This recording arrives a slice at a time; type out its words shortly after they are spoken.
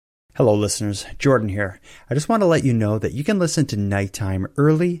Hello, listeners. Jordan here. I just want to let you know that you can listen to Nighttime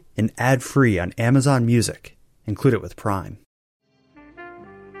early and ad-free on Amazon Music. Include it with Prime.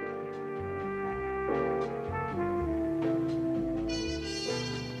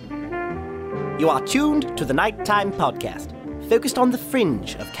 You are tuned to the Nighttime Podcast, focused on the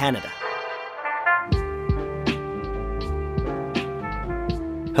fringe of Canada.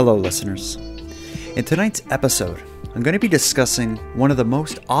 Hello, listeners. In tonight's episode, I'm going to be discussing one of the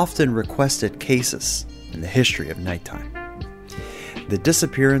most often requested cases in the history of Nighttime. The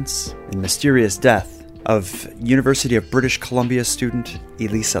disappearance and mysterious death of University of British Columbia student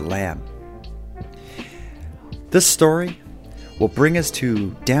Elisa Lam. This story will bring us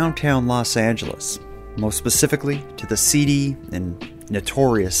to downtown Los Angeles, most specifically to the seedy and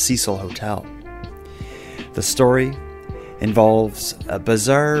notorious Cecil Hotel. The story involves a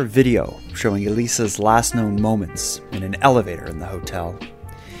bizarre video showing Elisa's last known moments in an elevator in the hotel.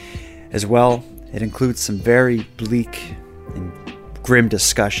 As well, it includes some very bleak and grim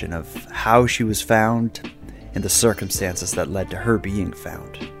discussion of how she was found and the circumstances that led to her being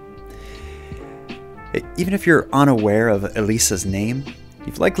found. Even if you're unaware of Elisa's name,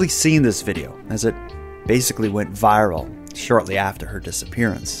 you've likely seen this video, as it basically went viral shortly after her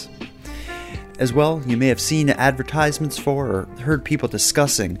disappearance. As well, you may have seen advertisements for or heard people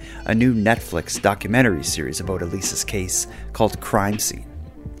discussing a new Netflix documentary series about Elisa's case called Crime Scene.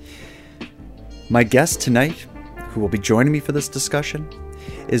 My guest tonight, who will be joining me for this discussion,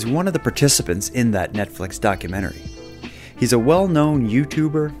 is one of the participants in that Netflix documentary. He's a well-known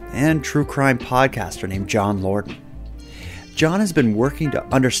YouTuber and true crime podcaster named John Lorden. John has been working to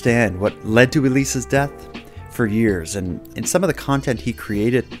understand what led to Elisa's death for years, and in some of the content he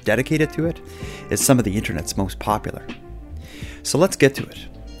created dedicated to it is some of the internet's most popular. So let's get to it.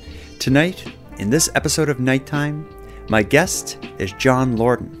 Tonight, in this episode of Nighttime, my guest is John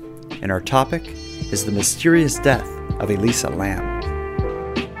Lorden, and our topic is the mysterious death of Elisa Lam.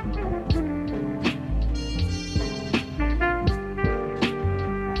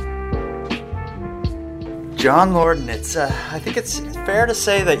 John Lorden, I think it's fair to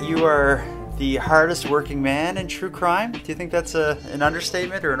say that you are the hardest working man in true crime. Do you think that's an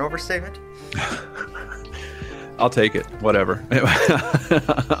understatement or an overstatement? I'll take it. Whatever.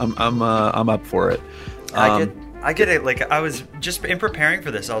 I'm up for it. I get it. Like, I was just in preparing for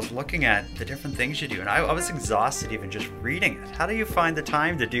this, I was looking at the different things you do, and I was exhausted even just reading it. How do you find the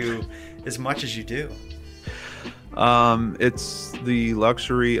time to do as much as you do? It's the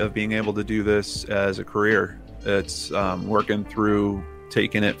luxury of being able to do this as a career. It's working through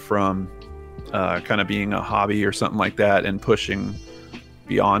taking it from kind of being a hobby or something like that and pushing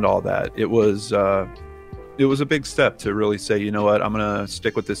beyond all that. It was a big step to really say, you know what, I'm going to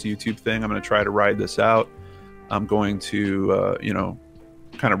stick with this YouTube thing. I'm going to try to ride this out. I'm going to,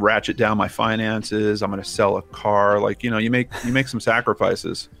 kind of ratchet down my finances. I'm going to sell a car. Like, you make some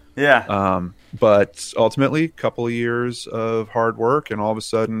sacrifices. Yeah. But ultimately, a couple of years of hard work, and all of a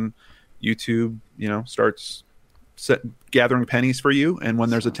sudden, YouTube, starts gathering pennies for you. And when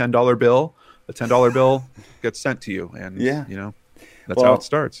there's a $10 bill, the $10 bill gets sent to you, and that's how it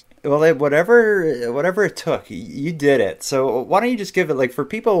starts. Well, whatever it took, you did it. So why don't you just give it, like, for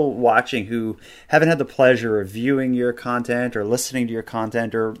people watching who haven't had the pleasure of viewing your content or listening to your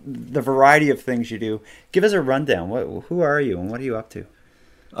content or the variety of things you do, give us a rundown. Who are you and what are you up to?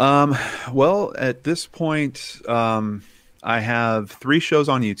 Well, at this point, I have 3 shows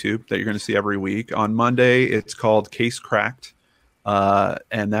on YouTube that you're going to see every week. On Monday, it's called Case Cracked.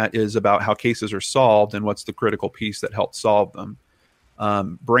 And that is about how cases are solved and what's the critical piece that helps solve them.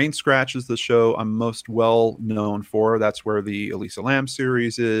 Brain Scratch is the show I'm most well known for. That's where the Elisa Lam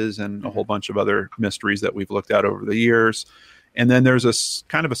series is, and a whole bunch of other mysteries that we've looked at over the years. And then there's a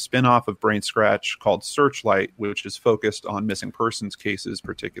kind of a spin-off of Brain Scratch called Searchlight, which is focused on missing persons cases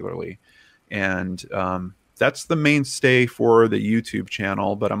particularly. And that's the mainstay for the YouTube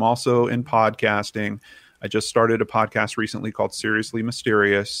channel, but I'm also in podcasting. I just started a podcast recently called Seriously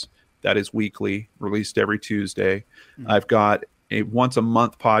Mysterious. That is weekly, released every Tuesday. I've got a once a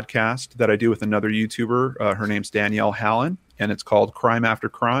month podcast that I do with another YouTuber. Her name's Danielle Hallen, and it's called Crime After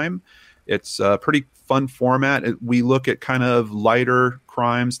Crime. It's a pretty fun format. We look at kind of lighter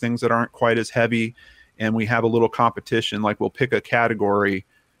crimes, things that aren't quite as heavy, and we have a little competition. Like, we'll pick a category,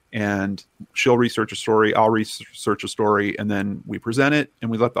 and she'll research a story, I'll research a story, and then we present it, and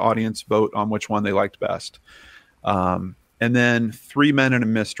we let the audience vote on which one they liked best. And then 3 Men and a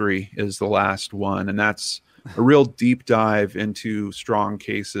Mystery is the last one, and that's a real deep dive into strong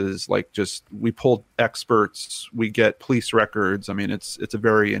cases. Like, just, we pulled experts, we get police records. I mean, it's a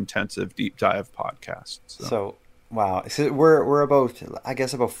very intensive deep dive podcast. So Wow. So we're about, I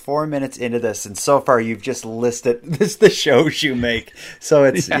guess, about 4 minutes into this, and so far you've just listed the shows you make. So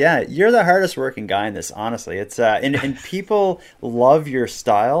it's you're the hardest working guy in this, honestly. It's and people love your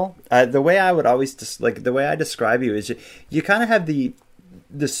style. The way I would always the way I describe you is you kind of have the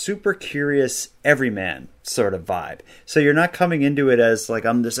super curious everyman sort of vibe. So you're not coming into it as like,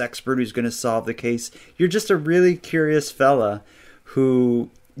 I'm this expert who's going to solve the case. You're just a really curious fella who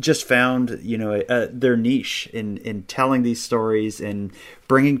just found, their niche in telling these stories and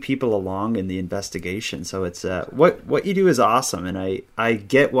bringing people along in the investigation. So it's what you do is awesome, and I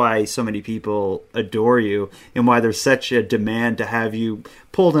get why so many people adore you and why there's such a demand to have you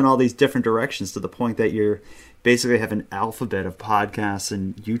pulled in all these different directions, to the point that you're basically have an alphabet of podcasts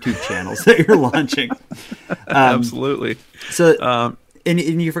and YouTube channels that you're launching. Absolutely. So, and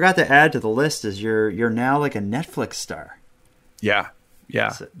you forgot to add to the list is you're now like a Netflix star. Yeah.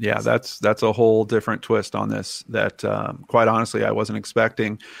 That's a whole different twist on this that, quite honestly, I wasn't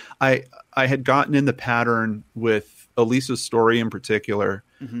expecting. I had gotten in the pattern with Elisa's story in particular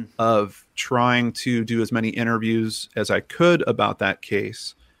of trying to do as many interviews as I could about that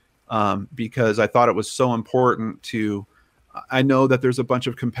case. Because I thought it was so important I know that there's a bunch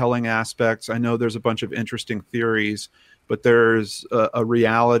of compelling aspects. I know there's a bunch of interesting theories, but there's a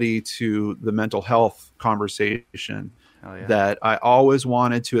reality to the mental health conversation that I always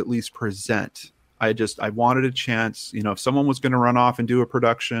wanted to at least present. I wanted a chance, if someone was going to run off and do a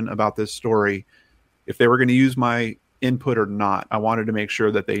production about this story, if they were going to use my input or not, I wanted to make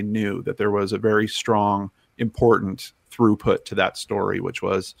sure that they knew that there was a very strong, important throughput to that story, which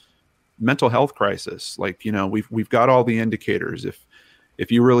was mental health crisis. Like, we've got all the indicators.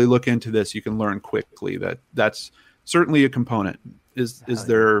 If you really look into this, you can learn quickly that's certainly a component. Is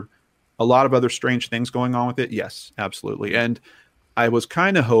there a lot of other strange things going on with it? Yes, absolutely. And I was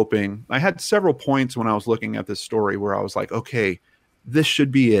kind of hoping, I had several points when I was looking at this story where I was like, okay, this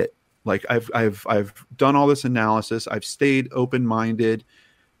should be it. Like I've done all this analysis. I've stayed open-minded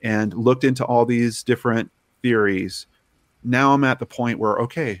and looked into all these different theories. Now I'm at the point where,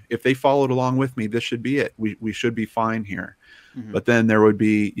 okay, if they followed along with me, this should be it. We should be fine here. But then there would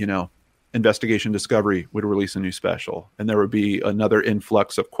be, Investigation Discovery would release a new special, and there would be another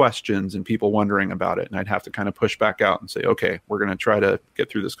influx of questions and people wondering about it. And I'd have to kind of push back out and say, okay, we're going to try to get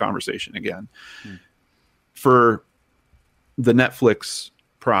through this conversation again. For the Netflix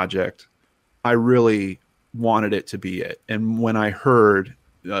project, I really wanted it to be it. And when I heard,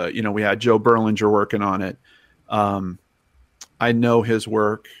 we had Joe Berlinger working on it, I know his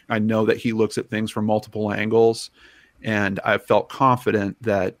work. I know that he looks at things from multiple angles, and I felt confident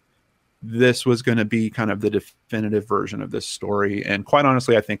that this was going to be kind of the definitive version of this story. And quite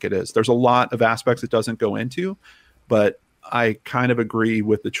honestly, I think it is. There's a lot of aspects it doesn't go into, but I kind of agree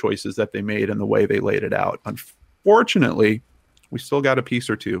with the choices that they made and the way they laid it out. Unfortunately, we still got a piece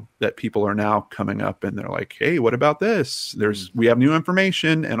or two that people are now coming up and they're like, hey, what about this? We have new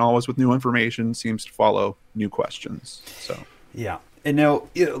information, and always with new information seems to follow new questions. So, yeah. And now,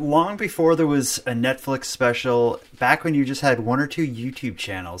 long before there was a Netflix special, back when you just had one or two YouTube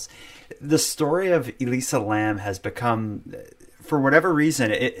channels, the story of Elisa Lam has become, for whatever reason,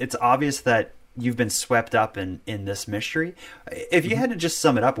 it's obvious that you've been swept up in this mystery. If you had to just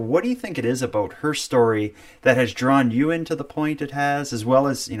sum it up, what do you think it is about her story that has drawn you into the point it has, as well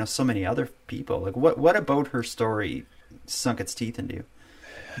as, so many other people? Like, what about her story sunk its teeth into you?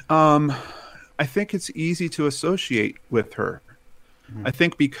 I think it's easy to associate with her. I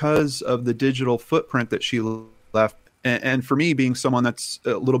think because of the digital footprint that she left, and for me being someone that's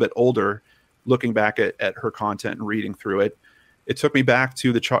a little bit older, looking back at her content and reading through it, it took me back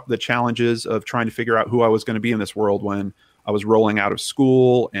to the challenges of trying to figure out who I was going to be in this world when I was rolling out of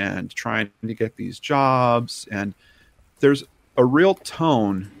school and trying to get these jobs. And there's a real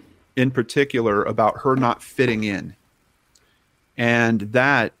tone in particular about her not fitting in. And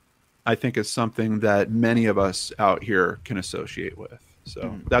that, I think, is something that many of us out here can associate with.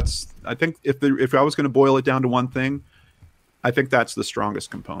 So I think if I was going to boil it down to one thing, I think that's the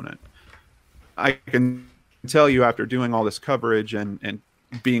strongest component. I can tell you, after doing all this coverage and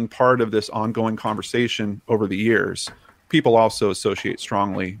being part of this ongoing conversation over the years, people also associate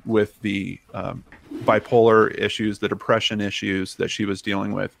strongly with the bipolar issues, the depression issues that she was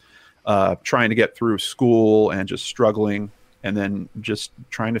dealing with, trying to get through school and just struggling, and then just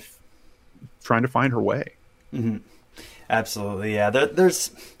trying to find her way. Mm-hmm. Absolutely. Yeah.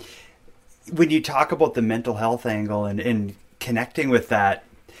 There's, when you talk about the mental health angle and connecting with that,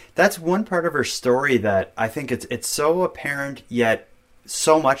 that's one part of her story that I think it's so apparent, yet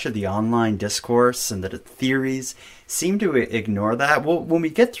so much of the online discourse and the theories seem to ignore that. Well, when we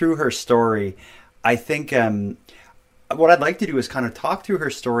get through her story, I think what I'd like to do is kind of talk through her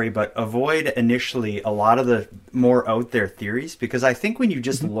story, but avoid initially a lot of the more out there theories, because I think when you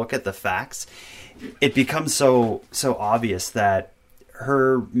just look at the facts, it becomes so obvious that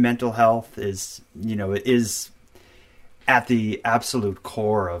her mental health is, it is at the absolute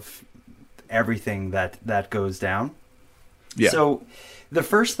core of everything that goes down. Yeah. So the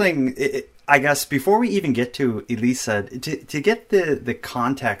first thing, I guess, before we even get to Elisa, to get the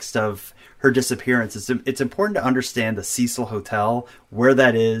context of her disappearance, it's important to understand the Cecil Hotel, where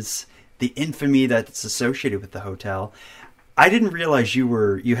that is, the infamy that's associated with the hotel. I didn't realize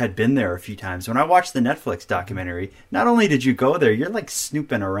you had been there a few times. When I watched the Netflix documentary, not only did you go there, you're like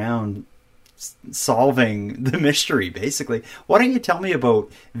snooping around, solving the mystery, basically. Why don't you tell me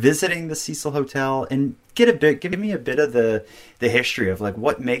about visiting the Cecil Hotel and give me a bit of the history of like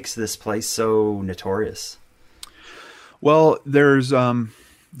what makes this place so notorious? Well, there's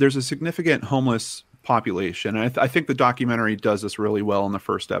a significant homeless population. And I think the documentary does this really well in the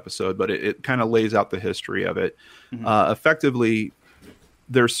first episode, but it kind of lays out the history of it. Effectively,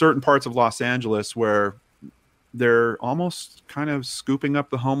 there's certain parts of Los Angeles where they're almost kind of scooping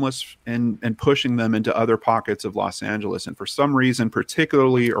up the homeless and pushing them into other pockets of Los Angeles. And for some reason,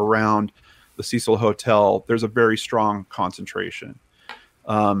 particularly around the Cecil Hotel, there's a very strong concentration.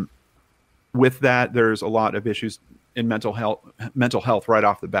 With that, there's a lot of issues in mental health right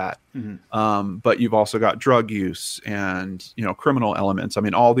off the bat. But you've also got drug use and, criminal elements. I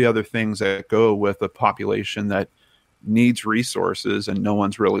mean, all the other things that go with a population that needs resources and no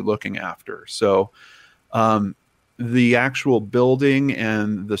one's really looking after. So, the actual building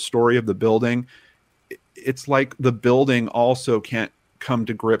and the story of the building, it's like the building also can't come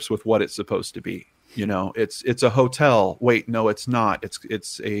to grips with what it's supposed to be. It's a hotel. Wait, no, it's not.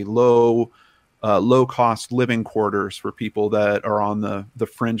 It's a low cost living quarters for people that are on the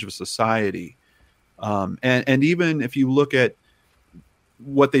fringe of society. And even if you look at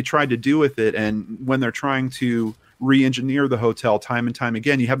what they tried to do with it, and when they're trying to re-engineer the hotel time and time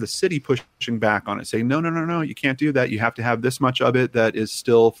again, you have the city pushing back on it, saying, no, you can't do that. You have to have this much of it that is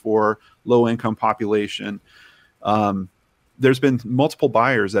still for low income population. There's been multiple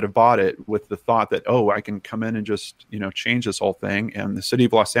buyers that have bought it with the thought that, I can come in and just, change this whole thing. And the city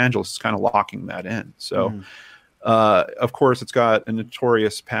of Los Angeles is kind of locking that in. So, of course, it's got a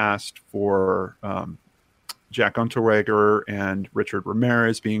notorious past for Jack Unterweger and Richard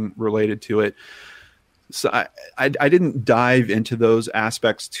Ramirez being related to it. So I didn't dive into those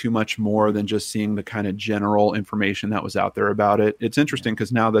aspects too much more than just seeing the kind of general information that was out there about it. It's interesting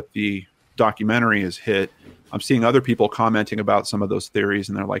because now that the documentary is hit, I'm seeing other people commenting about some of those theories,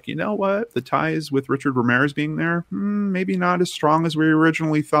 and they're like, you know what? The ties with Richard Ramirez being there, maybe not as strong as we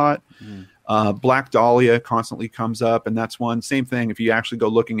originally thought. Black Dahlia constantly comes up, and that's one. Same thing, if you actually go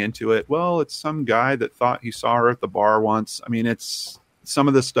looking into it, well, it's some guy that thought he saw her at the bar once. I mean, it's some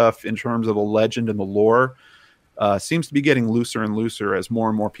of the stuff in terms of the legend and the lore seems to be getting looser and looser as more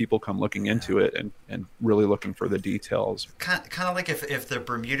and more people come looking into it and really looking for the details. Kind of like if the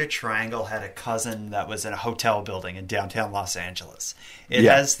Bermuda Triangle had a cousin that was in a hotel building in downtown Los Angeles.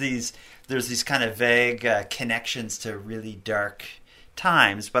 There's these kind of vague connections to really dark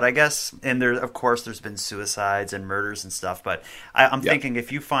times, but I guess, and there's been suicides and murders and stuff, but I'm thinking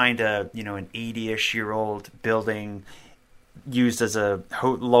if you find an 80-ish year old building used as a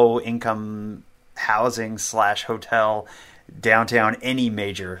low income housing / hotel downtown any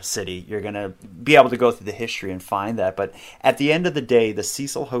major city, you're going to be able to go through the history and find that. But at the end of the day, the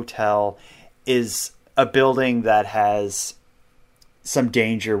Cecil Hotel is a building that has some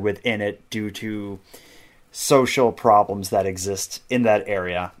danger within it due to social problems that exist in that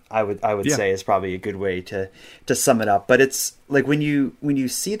area. I would say is probably a good way to sum it up. But it's like when you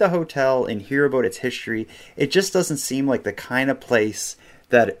see the hotel and hear about its history, it just doesn't seem like the kind of place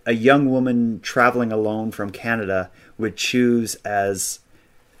that a young woman traveling alone from Canada would choose as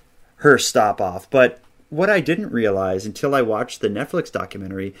her stop off. But what I didn't realize until I watched the Netflix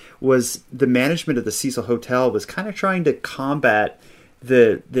documentary was the management of the Cecil Hotel was kind of trying to combat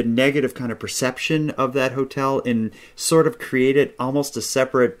the negative kind of perception of that hotel and sort of created almost a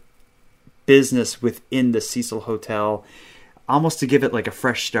separate business within the Cecil Hotel, almost to give it like a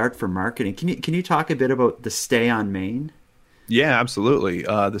fresh start for marketing. Can you talk a bit about the Stay on Main? Yeah, absolutely.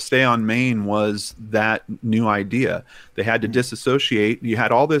 The Stay on Main was that new idea. They had to disassociate. You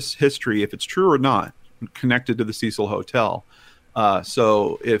had all this history, if it's true or not, connected to the Cecil Hotel.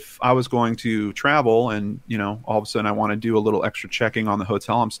 So if I was going to travel and, all of a sudden I want to do a little extra checking on the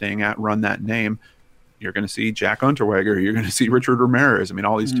hotel I'm staying at, run that name, you're going to see Jack Unterweger, you're going to see Richard Ramirez. I mean,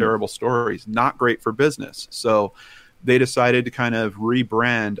 all these terrible stories, not great for business. So they decided to kind of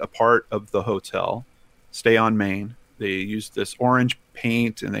rebrand a part of the hotel, Stay on Main. They used this orange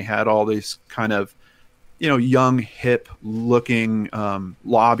paint, and they had all these kind of, young, hip looking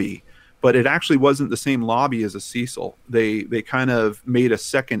lobby. But it actually wasn't the same lobby as a Cecil. They kind of made a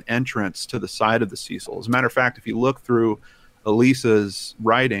second entrance to the side of the Cecil. As a matter of fact, if you look through Elisa's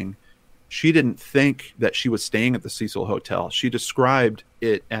writing, she didn't think that she was staying at the Cecil Hotel. She described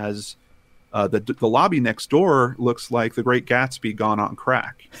it as the lobby next door looks like the Great Gatsby gone on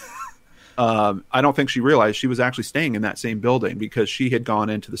crack. I don't think she realized she was actually staying in that same building, because she had gone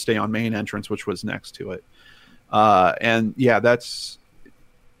into the Stay on Main entrance, which was next to it. And yeah,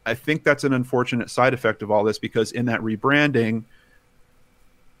 I think that's an unfortunate side effect of all this, because in that rebranding,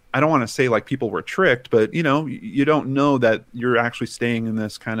 I don't want to say like people were tricked, but you don't know that you're actually staying in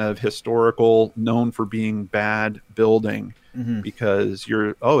this kind of historical, known for being bad building, because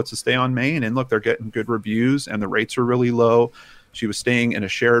it's a Stay on Main, and look, they're getting good reviews and the rates are really low. She was staying in a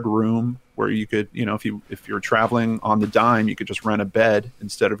shared room where you could, if you're traveling on the dime, you could just rent a bed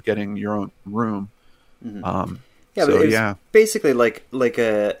instead of getting your own room. Yeah, but it was basically like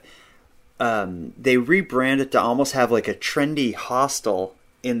a they rebranded to almost have like a trendy hostel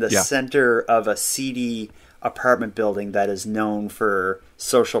in the center of a seedy apartment building that is known for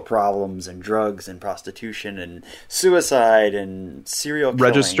social problems and drugs and prostitution and suicide and serial killing.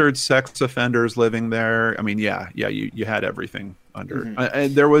 Registered sex offenders living there. I mean, you had everything under.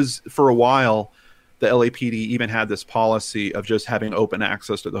 And there was, for a while, the LAPD even had this policy of just having open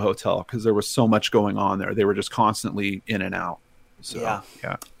access to the hotel, because there was so much going on there. They were just constantly in and out. So,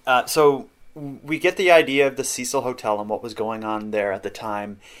 so we get the idea of the Cecil Hotel and what was going on there at the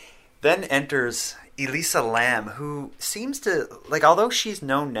time. Then enters Elisa Lam, who seems to, although she's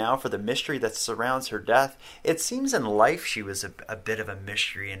known now for the mystery that surrounds her death, it seems in life she was a bit of a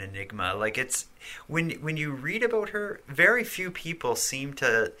mystery and enigma. It's when you read about her, very few people seem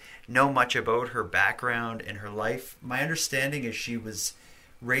to know much about her background and her life. My understanding is she was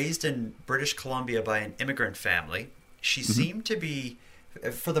raised in British Columbia by an immigrant family. She seemed to be,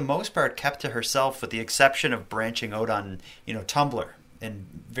 for the most part, kept to herself, with the exception of branching out on, Tumblr and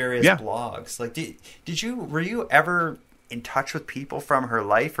various blogs. Were you ever in touch with people from her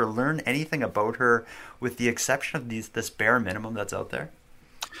life or learn anything about her, with the exception of this bare minimum that's out there?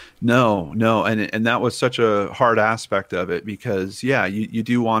 No. And that was such a hard aspect of it, because you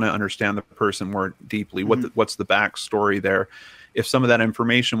do want to understand the person more deeply. What's the backstory there? If some of that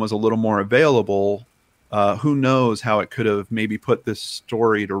information was a little more available, who knows how it could have maybe put this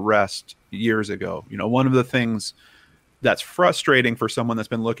story to rest years ago. One of the things that's frustrating for someone that's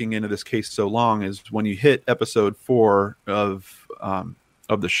been looking into this case so long is when you hit episode 4 of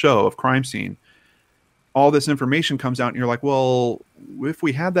the show of Crime Scene, all this information comes out and you're like, well, if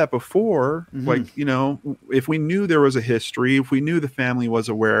we had that before, if we knew there was a history, if we knew the family was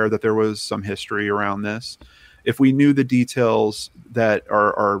aware that there was some history around this, if we knew the details that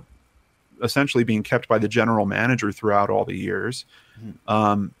are essentially being kept by the general manager throughout all the years,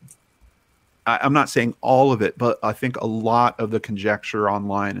 I'm not saying all of it, but I think a lot of the conjecture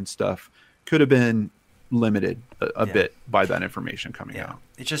online and stuff could have been limited a bit by that information coming out.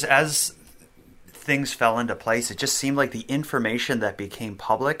 It's just, as things fell into place, it just seemed like the information that became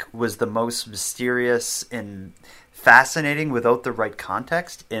public was the most mysterious and fascinating without the right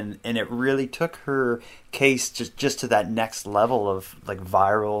context, and it really took her case just to that next level of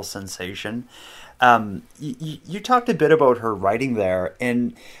viral sensation. You talked a bit about her writing there,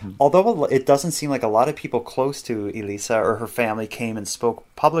 and although it doesn't seem like a lot of people close to Elisa or her family came and spoke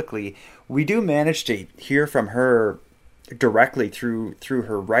publicly, we do manage to hear from her directly through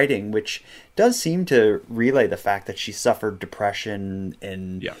her writing, which does seem to relay the fact that she suffered depression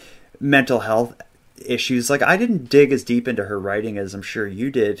and mental health issues. I didn't dig as deep into her writing as I'm sure you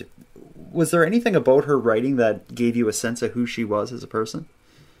did. Was there anything about her writing that gave you a sense of who she was as a person?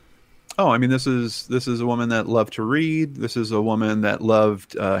 Oh, I mean, this is a woman that loved to read. This is a woman that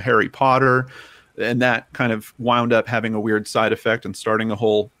loved Harry Potter, and that kind of wound up having a weird side effect and starting a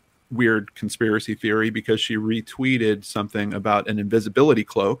whole weird conspiracy theory, because she retweeted something about an invisibility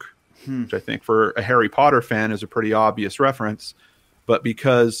cloak, which I think for a Harry Potter fan is a pretty obvious reference. But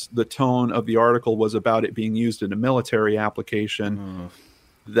because the tone of the article was about it being used in a military application,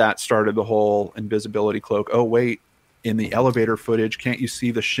 that started the whole invisibility cloak. Oh, wait. In the elevator footage, can't you see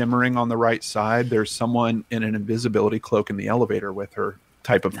the shimmering on the right side? There's someone in an invisibility cloak in the elevator with her,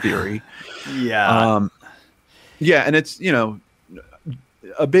 type of theory. And it's,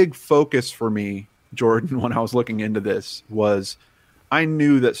 a big focus for me, Jordan, when I was looking into this, was I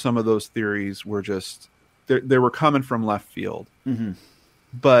knew that some of those theories were just, they were coming from left field.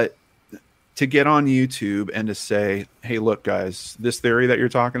 But to get on YouTube and to say, hey, look, guys, this theory that you're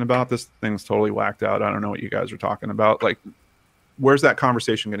talking about, this thing's totally whacked out. I don't know what you guys are talking about. Like, where's that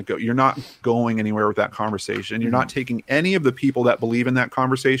conversation going to go? You're not going anywhere with that conversation. You're not taking any of the people that believe in that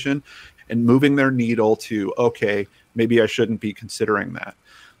conversation and moving their needle to, okay, maybe I shouldn't be considering that.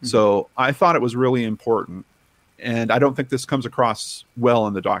 So I thought it was really important. And I don't think this comes across well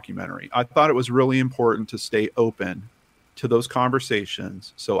in the documentary. I thought it was really important to stay open to those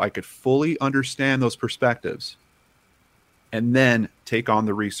conversations so I could fully understand those perspectives and then take on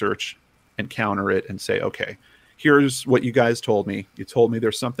the research and counter it and say, okay, here's what you guys told me. You told me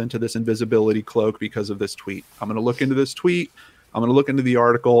there's something to this invisibility cloak because of this tweet. I'm going to look into this tweet. I'm going to look into the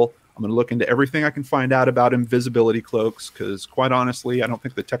article. I'm going to look into everything I can find out about invisibility cloaks because, quite honestly, I don't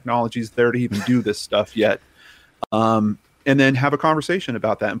think the technology's there to even do this stuff yet. And then have a conversation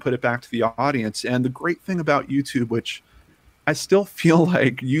about that and put it back to the audience. And the great thing about YouTube, which I still feel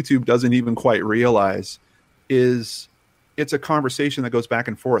like YouTube doesn't even quite realize, is it's a conversation that goes back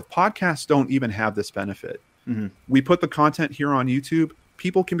and forth. Podcasts don't even have this benefit. We put the content here on YouTube.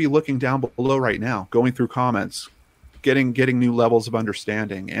 People can be looking down below right now, going through comments, getting new levels of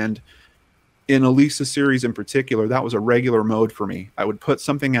understanding. And in Elisa's series in particular, that was a regular mode for me. I would put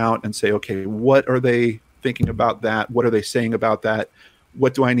something out and say, okay, what are they thinking about that? What are they saying about that?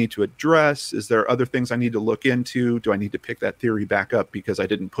 What do I need to address? Is there other things I need to look into? Do I need to pick that theory back up because I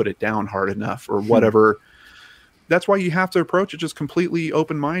didn't put it down hard enough or whatever? That's why you have to approach it just completely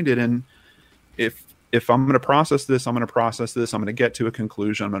open-minded. And if I'm going to process this, I'm going to process this. I'm going to get to a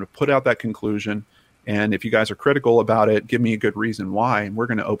conclusion. I'm going to put out that conclusion. And if you guys are critical about it, give me a good reason why. And we're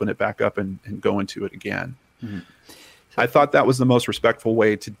going to open it back up and go into it again. I thought that was the most respectful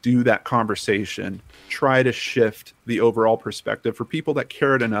way to do that conversation. Try to shift the overall perspective for people that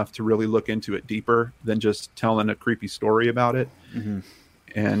cared enough to really look into it deeper than just telling a creepy story about it.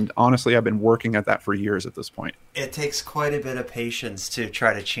 And honestly, I've been working at that for years at this point. It takes quite a bit of patience to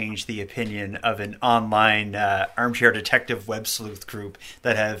try to change the opinion of an online armchair detective web sleuth group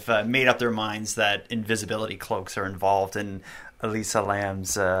that have made up their minds that invisibility cloaks are involved in Elisa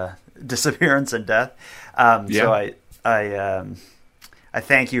Lam's disappearance and death. So I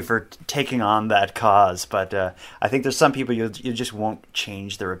thank you for taking on that cause, but I think there's some people you just won't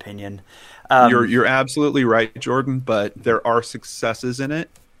change their opinion. You're absolutely right, Jordan, but there are successes in it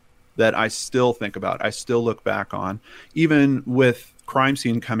that I still think about. I still look back on, even with Crime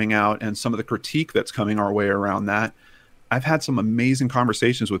Scene coming out and some of the critique that's coming our way around that. I've had some amazing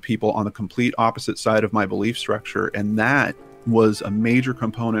conversations with people on the complete opposite side of my belief structure, and that was a major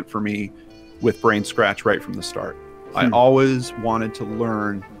component for me with Brain Scratch right from the start. I always wanted to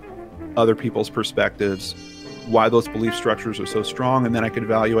learn other people's perspectives, why those belief structures are so strong, and then I could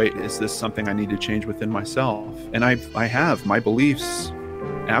evaluate, is this something I need to change within myself? And I have. My beliefs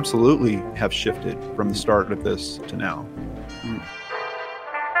absolutely have shifted from the start of this to now.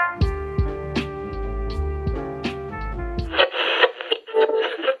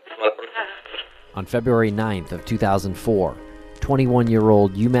 On February 9th of 2004,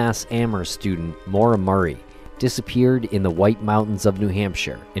 21-year-old UMass Amherst student Maura Murray disappeared in the White Mountains of New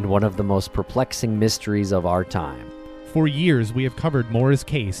Hampshire in one of the most perplexing mysteries of our time. For years, we have covered Maura's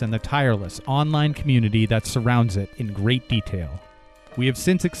case and the tireless online community that surrounds it in great detail. We have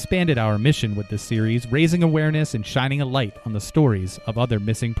since expanded our mission with this series, raising awareness and shining a light on the stories of other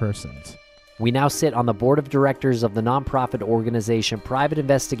missing persons. We now sit on the board of directors of the nonprofit organization Private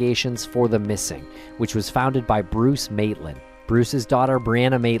Investigations for the Missing, which was founded by Bruce Maitland. Bruce's daughter,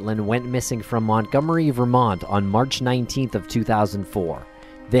 Brianna Maitland, went missing from Montgomery, Vermont on March 19th of 2004.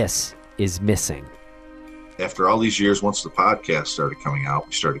 This is Missing. After all these years, once the podcast started coming out,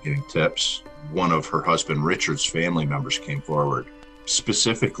 we started getting tips. One of her husband Richard's family members came forward,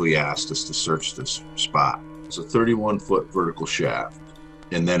 specifically asked us to search this spot. It's a 31-foot vertical shaft,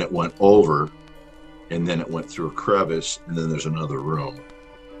 and then it went over, and then it went through a crevice, and then there's another room.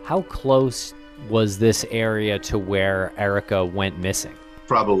 How close was this area to where Erica went missing?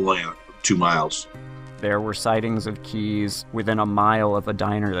 Probably 2 miles. There were sightings of Keys within a mile of a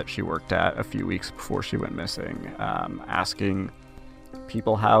diner that she worked at a few weeks before she went missing, asking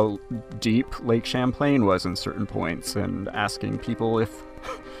people how deep Lake Champlain was in certain points, and asking people if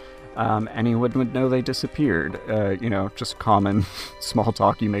anyone would know they disappeared. Just common small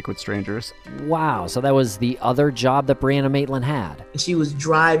talk you make with strangers. Wow, so that was the other job that Brianna Maitland had. She was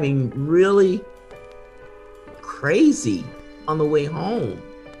driving really crazy on the way home.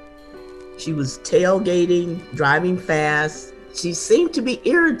 She was tailgating, driving fast. She seemed to be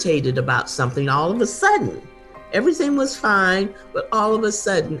irritated about something all of a sudden. Everything was fine, but all of a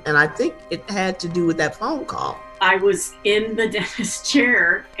sudden, and I think it had to do with that phone call. I was in the dentist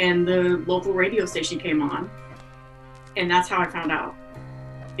chair and the local radio station came on. And that's how I found out.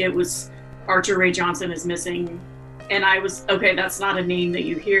 It was Archer Ray Johnson is missing. And I was, okay, that's not a name that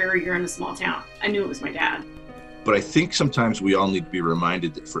you hear. You're in a small town. I knew it was my dad. But I think sometimes we all need to be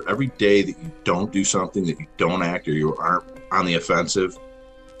reminded that for every day that you don't do something, that you don't act, or you aren't on the offensive,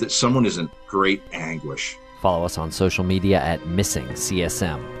 that someone is in great anguish. Follow us on social media at Missing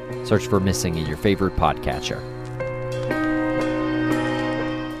CSM. Search for Missing in your favorite podcatcher.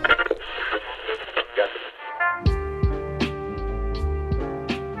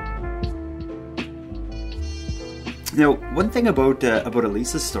 Now, one thing about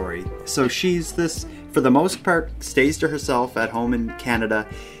Elisa's story, so she's this, for the most part, stays to herself at home in Canada,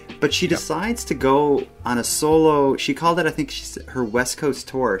 but she decides to go on a solo, she called it, I think, her West Coast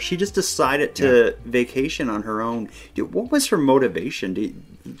tour. She just decided to vacation on her own. What was her motivation?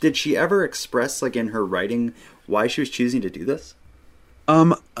 Did she ever express, like in her writing, why she was choosing to do this?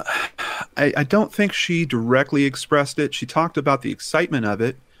 I don't think she directly expressed it. She talked about the excitement of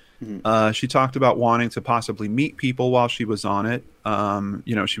it. She talked about wanting to possibly meet people while she was on it.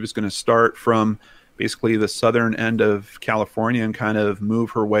 She was going to start from basically the southern end of California and kind of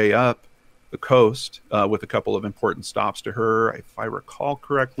move her way up the coast with a couple of important stops to her, if I recall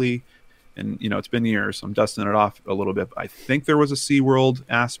correctly. And, it's been years, so I'm dusting it off a little bit. But I think there was a SeaWorld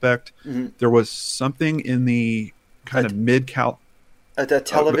aspect. There was something in the kind of mid-Cal... The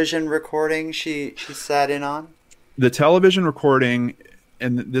television recording she sat in on? The television recording...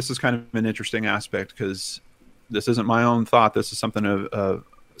 And this is kind of an interesting aspect because this isn't my own thought. This is something a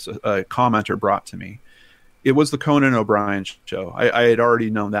commenter brought to me. It was the Conan O'Brien show. I had already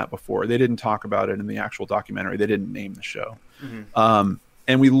known that before. They didn't talk about it in the actual documentary. They didn't name the show.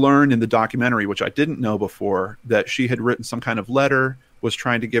 And we learned in the documentary, which I didn't know before, that she had written some kind of letter, was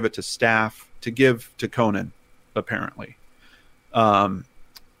trying to give it to staff to give to Conan, apparently. And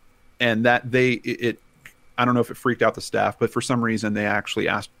that I don't know if it freaked out the staff, but for some reason they actually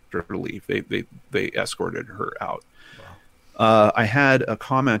asked her to leave. They escorted her out. Wow. I had a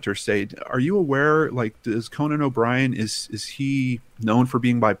commenter say, "Are you aware? Like, does Conan O'Brien is he known for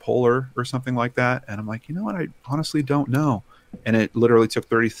being bipolar or something like that?" And I'm like, you know what? I honestly don't know. And it literally took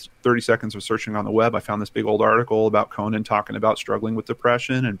 30 seconds of searching on the web. I found this big old article about Conan talking about struggling with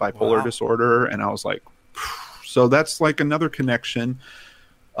depression and bipolar disorder, and I was like, so that's like another connection.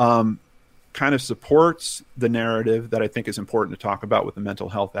 Kind of supports the narrative that I think is important to talk about with the mental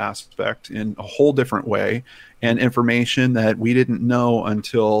health aspect in a whole different way, and information that we didn't know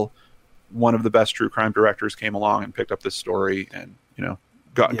until one of the best true crime directors came along and picked up this story and,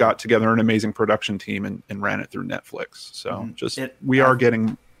 got together an amazing production team and ran it through Netflix. So we are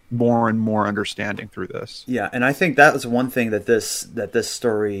getting more and more understanding through this. Yeah, and I think that was one thing that this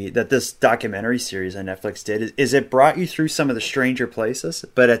documentary series on Netflix did is it brought you through some of the stranger places,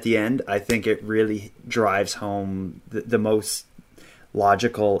 but at the end, I think it really drives home the most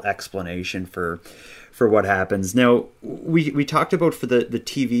logical explanation for what happens. Now, we talked about for the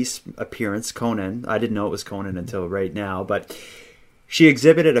TV appearance, Conan. I didn't know it was Conan until right now, but she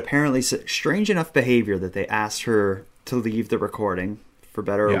exhibited apparently strange enough behavior that they asked her to leave the recording, for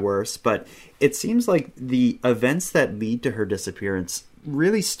better or worse. But it seems like the events that lead to her disappearance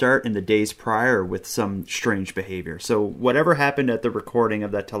really start in the days prior with some strange behavior. So whatever happened at the recording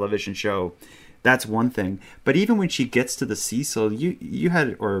of that television show, that's one thing. But even when she gets to the Cecil, you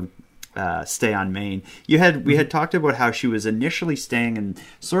had, or Stay on Main, we had talked about how she was initially staying in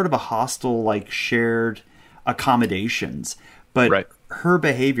sort of a hostel, like shared accommodations. But her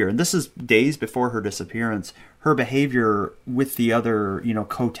behavior, and this is days before her disappearance, her behavior with the other,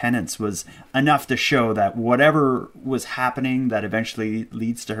 co-tenants was enough to show that whatever was happening that eventually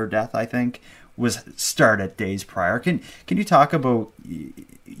leads to her death, I think, was started days prior. Can you talk about,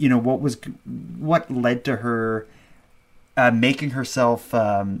 what led to her making herself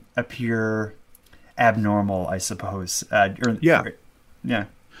appear abnormal, I suppose?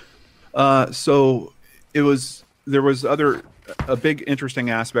 So there was a big interesting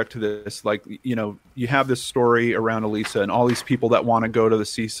aspect to this. Like, you have this story around Elisa and all these people that want to go to the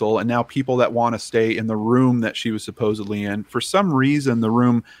Cecil, and now people that want to stay in the room that she was supposedly in. For some reason, the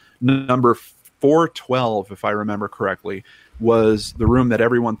room number 412, if I remember correctly, was the room that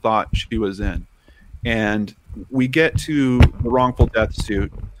everyone thought she was in. And we get to the wrongful death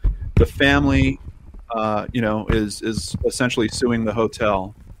suit. The family, is essentially suing the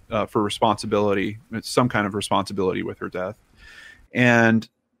hotel for responsibility. It's some kind of responsibility with her death. And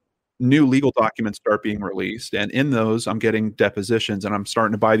new legal documents start being released. And in those, I'm getting depositions, and I'm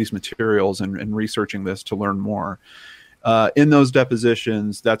starting to buy these materials and researching this to learn more. In those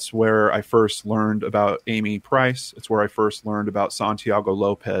depositions, that's where I first learned about Amy Price. It's where I first learned about Santiago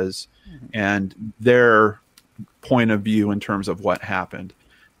Lopez and their point of view in terms of what happened.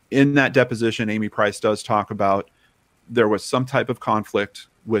 In that deposition, Amy Price does talk about there was some type of conflict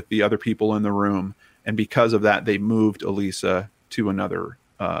with the other people in the room, and because of that, they moved Elisa to another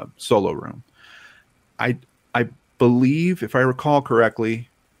solo room. I believe, if I recall correctly,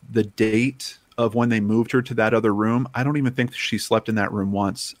 the date of when they moved her to that other room, I don't even think she slept in that room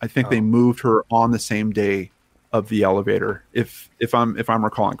once. I think they moved her on the same day of the elevator, if I'm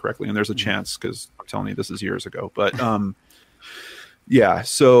recalling correctly, and there's a chance because I'm telling you this is years ago. But yeah,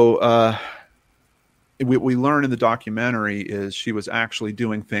 so we learn in the documentary is she was actually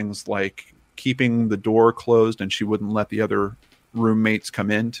doing things like keeping the door closed, and she wouldn't let the other roommates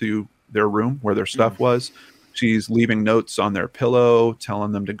come into their room where their stuff was. She's leaving notes on their pillow,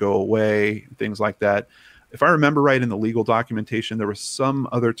 telling them to go away, things like that. If I remember right, in the legal documentation, there was some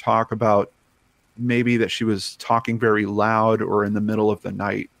other talk about maybe that she was talking very loud or in the middle of the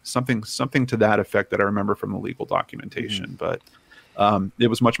night, something to that effect that I remember from the legal documentation. But it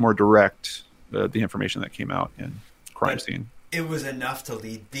was much more direct, the information that came out in Crime Scene. It was enough to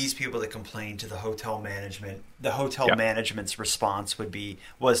lead these people to complain to the hotel management. The hotel management's response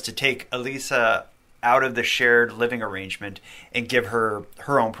was to take Elisa out of the shared living arrangement and give her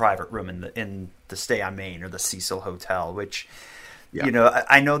own private room in the Stay on Main or the Cecil Hotel, which, you know,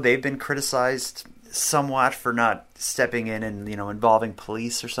 I know they've been criticized somewhat for not stepping in and, you know, involving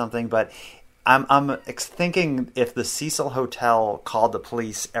police or something, but I'm thinking if the Cecil Hotel called the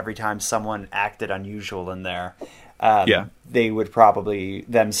police every time someone acted unusual in there, they would probably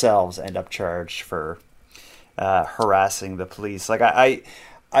themselves end up charged for harassing the police. Like I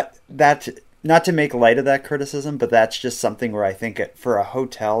that, not to make light of that criticism, but that's just something where I think for a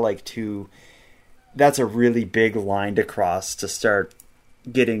hotel that's a really big line to cross to start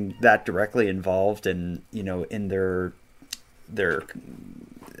getting that directly involved in, you know, in their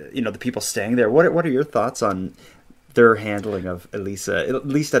you know, the people staying there. What are your thoughts on their handling of Elisa, at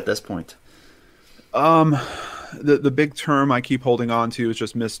least at this point? The big term I keep holding on to is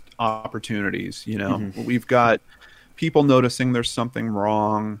just missed opportunities. You know, we've got people noticing there's something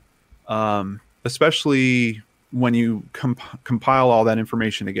wrong, especially when you compile all that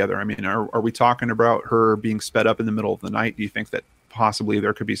information together. I mean, are we talking about her being sped up in the middle of the night? Do you think that possibly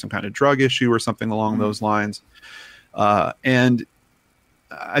there could be some kind of drug issue or something along those lines? And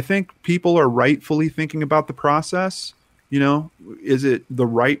I think people are rightfully thinking about the process. You know, is it the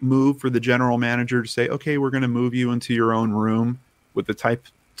right move for the general manager to say, okay, we're going to move you into your own room with the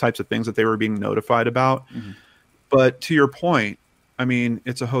types of things that they were being notified about? But to your point, I mean,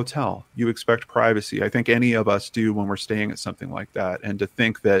 it's a hotel. You expect privacy. I think any of us do when we're staying at something like that. And to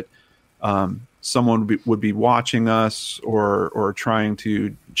think that someone would be watching us or trying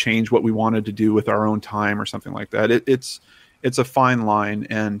to change what we wanted to do with our own time or something like that, it's a fine line.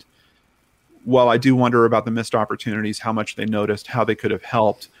 And while I do wonder about the missed opportunities, how much they noticed, how they could have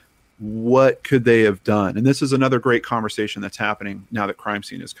helped, what could they have done? And this is another great conversation that's happening now that Crime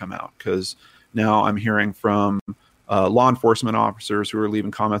Scene has come out, because now I'm hearing from law enforcement officers who are leaving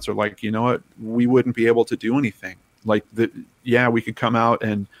comments are like, you know what, we wouldn't be able to do anything. Like, we could come out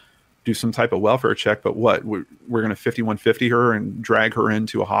and do some type of welfare check, but what, we're going to 5150 her and drag her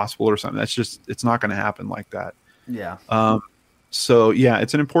into a hospital or something? That's just, it's not going to happen like that. Yeah. So yeah,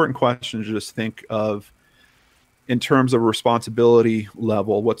 it's an important question to just think of in terms of responsibility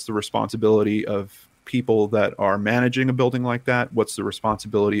level. What's the responsibility of people that are managing a building like that? What's the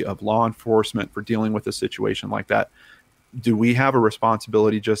responsibility of law enforcement for dealing with a situation like that? Do we have a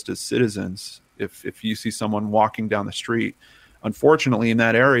responsibility just as citizens? If you see someone walking down the street, unfortunately in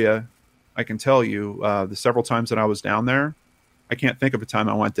that area, I can tell you the several times that I was down there, I can't think of a time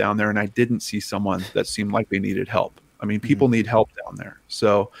I went down there and I didn't see someone that seemed like they needed help. I mean, people need help down there.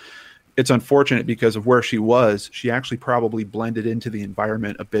 So it's unfortunate because of where she was. She actually probably blended into the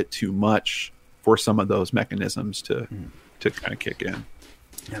environment a bit too much for some of those mechanisms to kind of kick in.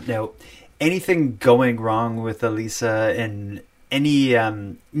 Now, anything going wrong with Elisa and any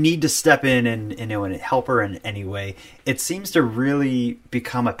need to step in and, you know, and help her in any way, it seems to really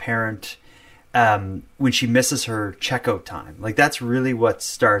become apparent when she misses her checkout time. Like, that's really what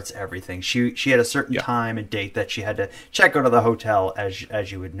starts everything. She had a certain time and date that she had to check out of the hotel,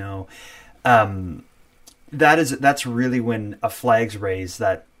 as you would know. That's really when a flag's raised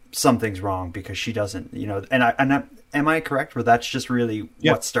that something's wrong, because she doesn't, you know, am I correct where that's just really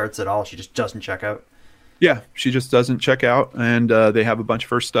what starts it all? She just doesn't check out? Yeah, she just doesn't check out, and they have a bunch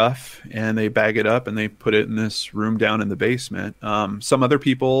of her stuff, and they bag it up, and they put it in this room down in the basement. Some other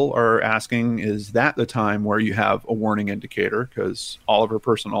people are asking, is that the time where you have a warning indicator? Because all of her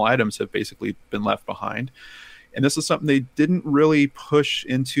personal items have basically been left behind. And this is something they didn't really push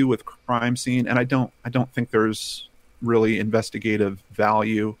into with Crime Scene, and I don't think there's really investigative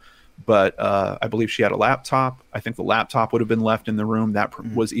value. But I believe she had a laptop. I think the laptop would have been left in the room. That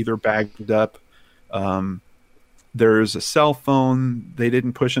was either bagged up. There's a cell phone. They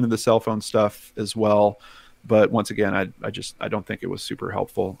didn't push into the cell phone stuff as well. But once again, I don't think it was super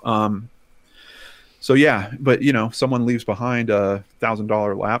helpful. So yeah, but someone leaves behind a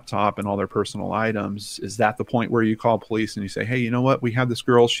 $1,000 laptop and all their personal items. Is that the point where you call police and you say, hey, you know what? We have this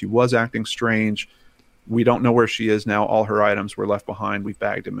girl. She was acting strange. We don't know where she is now. All her items were left behind. We've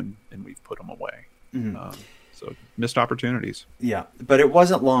bagged them and we've put them away. Mm-hmm. So missed opportunities. Yeah, but it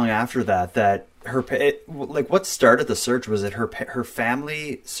wasn't long after that what started the search? Was it her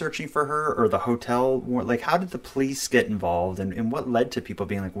family searching for her, or the hotel? Like, how did the police get involved, and what led to people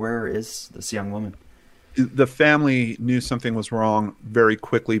being like, where is this young woman? The family knew something was wrong very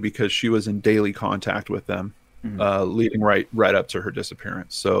quickly because she was in daily contact with them, leading right up to her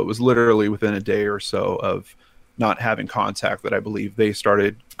disappearance. So it was literally within a day or so of not having contact that I believe they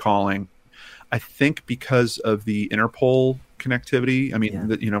started calling. I think because of the Interpol connectivity. I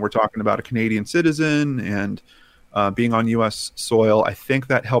mean, we're talking about a Canadian citizen and being on U.S. soil. I think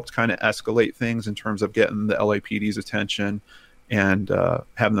that helped kind of escalate things in terms of getting the LAPD's attention and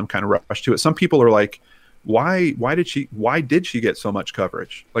having them kind of rush to it. Some people are like, why did she get so much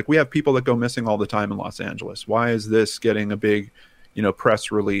coverage? Like, we have people that go missing all the time in Los Angeles. Why is this getting a big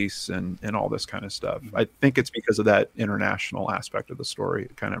press release and all this kind of stuff? I think it's because of that international aspect of the story.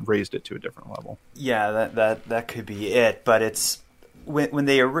 It kind of raised it to a different level. Yeah, that could be it. But it's when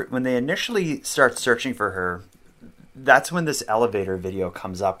they initially start searching for her, that's when this elevator video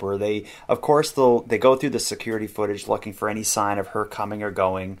comes up, where they go through the security footage looking for any sign of her coming or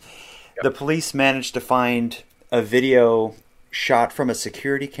going. Yep. The police managed to find a video shot from a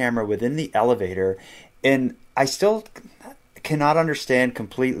security camera within the elevator, and I still cannot understand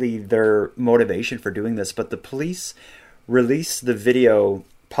completely their motivation for doing this, but the police released the video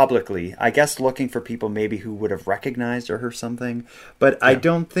publicly, I guess looking for people maybe who would have recognized her or something, but yeah. I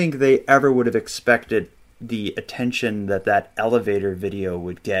don't think they ever would have expected the attention that elevator video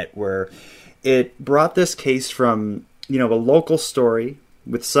would get, where it brought this case from a local story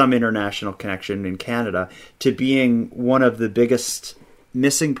with some international connection in Canada to being one of the biggest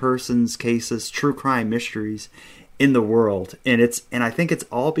missing persons cases, true crime mysteries in the world. And I think it's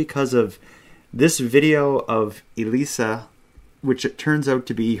all because of this video of Elisa, which it turns out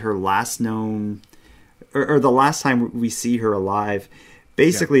to be her last known, or the last time we see her alive.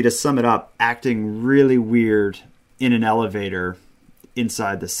 Basically, to sum it up, acting really weird in an elevator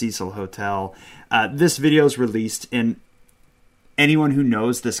inside the Cecil Hotel. This video is released, and anyone who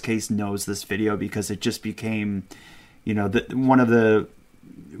knows this case knows this video because it just became, one of the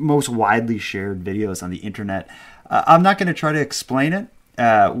most widely shared videos on the internet. I'm not going to try to explain it,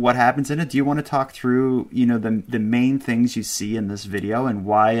 what happens in it. Do you want to talk through, the main things you see in this video and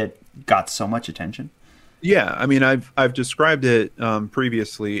why it got so much attention? Yeah, I mean, I've described it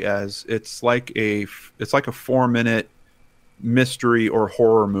previously as it's like a 4-minute mystery or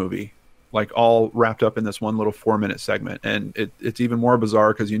horror movie, like all wrapped up in this one little 4-minute segment. And it's even more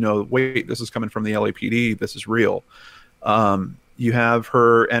bizarre because wait, this is coming from the LAPD. This is real. You have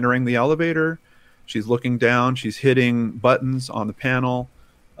her entering the elevator. She's looking down. She's hitting buttons on the panel.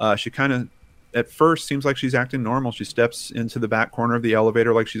 She kind of, at first, seems like she's acting normal. She steps into the back corner of the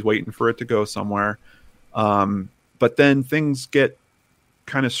elevator like she's waiting for it to go somewhere. But then things get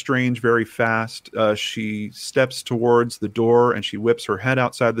kind of strange very fast. She steps towards the door and she whips her head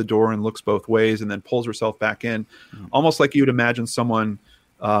outside the door and looks both ways and then pulls herself back in, almost like you would imagine someone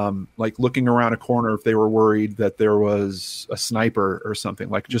like looking around a corner if they were worried that there was a sniper or something,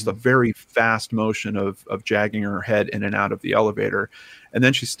 like just a very fast motion of jagging her head in and out of the elevator. And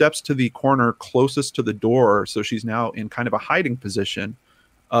then she steps to the corner closest to the door. So she's now in kind of a hiding position.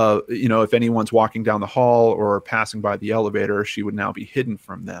 If anyone's walking down the hall or passing by the elevator, she would now be hidden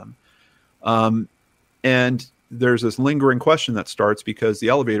from them. And there's this lingering question that starts because the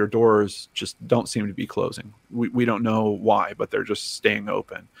elevator doors just don't seem to be closing. We don't know why, but they're just staying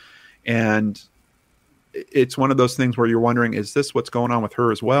open. And it's one of those things where you're wondering, is this what's going on with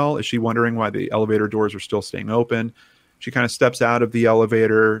her as well? Is she wondering why the elevator doors are still staying open? She kind of steps out of the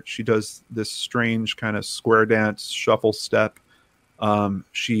elevator. She does this strange kind of square dance shuffle step.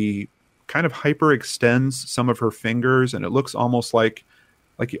 She kind of hyperextends some of her fingers, and it looks almost like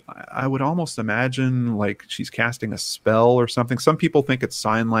like I would almost imagine like she's casting a spell or something. Some people think it's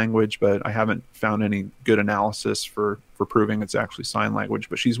sign language, but I haven't found any good analysis for proving it's actually sign language.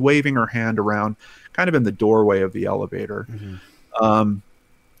 But she's waving her hand around kind of in the doorway of the elevator.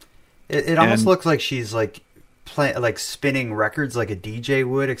 It almost looks like she's like spinning records like a DJ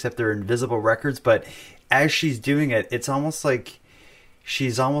would, except they're invisible records. But as she's doing it, it's almost like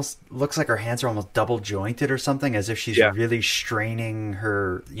looks like her hands are almost double jointed or something, as if she's really straining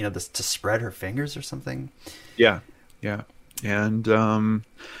her, to spread her fingers or something. Yeah. And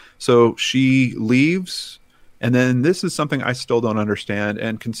so she leaves, and then this is something I still don't understand.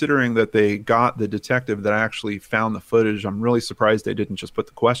 And considering that they got the detective that actually found the footage, I'm really surprised they didn't just put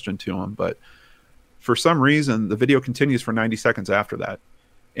the question to him. But for some reason, the video continues for 90 seconds after that.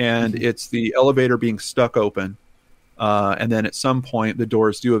 And it's the elevator being stuck open. And then at some point, the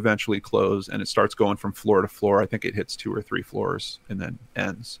doors do eventually close, and it starts going from floor to floor. I think it hits 2 or 3 floors and then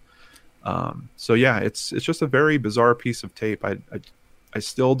ends. So yeah, it's just a very bizarre piece of tape. I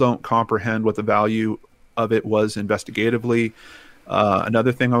still don't comprehend what the value of it was investigatively.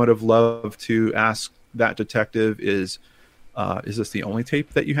 Another thing I would have loved to ask that detective is this the only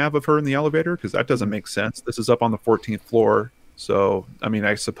tape that you have of her in the elevator? Because that doesn't make sense. This is up on the 14th floor. So, I mean,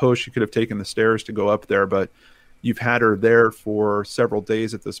 I suppose she could have taken the stairs to go up there, but you've had her there for several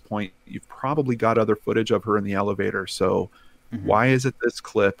days at this point. You've probably got other footage of her in the elevator. So why is it this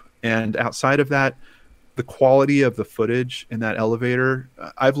clip? And outside of that, the quality of the footage in that elevator,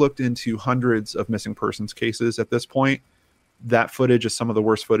 I've looked into hundreds of missing persons cases at this point. That footage is some of the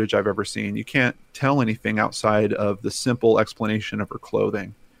worst footage I've ever seen. You can't tell anything outside of the simple explanation of her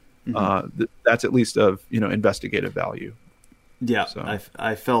clothing. That's at least of, investigative value. Yeah, so.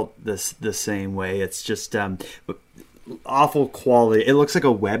 I felt the same way. It's just awful quality. It looks like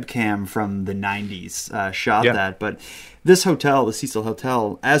a webcam from the 90s shot that. But this hotel, the Cecil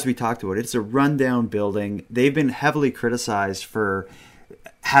Hotel, as we talked about, it's a rundown building. They've been heavily criticized for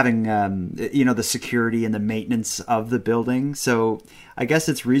having, the security and the maintenance of the building. So I guess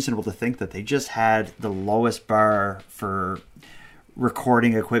it's reasonable to think that they just had the lowest bar for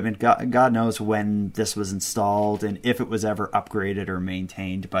recording equipment. God knows when this was installed and if it was ever upgraded or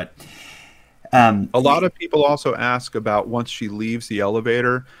maintained. But a lot of people also ask about, once she leaves the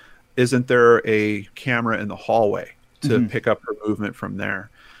elevator, isn't there a camera in the hallway to pick up her movement from there?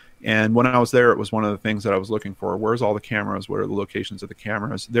 And when I was there, it was one of the things that I was looking for. Where's all the cameras? What are the locations of the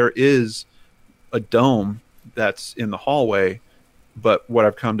cameras? There is a dome that's in the hallway, but what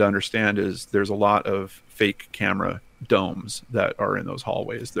I've come to understand is there's a lot of fake camera domes that are in those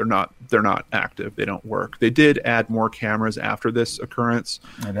hallways. They're not active. They don't work. They did add more cameras after this occurrence.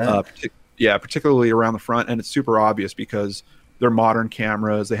 Particularly around the front, and it's super obvious because they're modern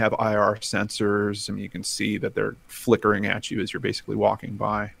cameras. They have IR sensors. I mean, you can see that they're flickering at you as you're basically walking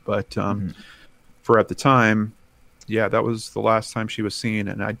by. But for at the time, that was the last time she was seen,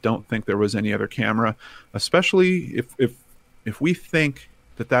 and I don't think there was any other camera, especially if we think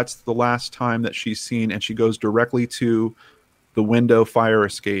that that's the last time that she's seen, and she goes directly to the window fire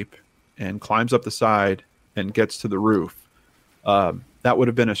escape and climbs up the side and gets to the roof. That would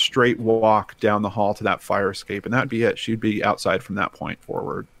have been a straight walk down the hall to that fire escape, and that'd be it. She'd be outside from that point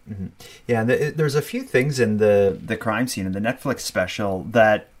forward. Yeah, there's a few things in the crime scene in the Netflix special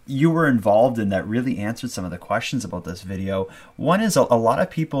that you were involved in that really answered some of the questions about this video. One is a lot of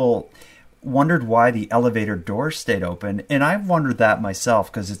people wondered why the elevator door stayed open, and I've wondered that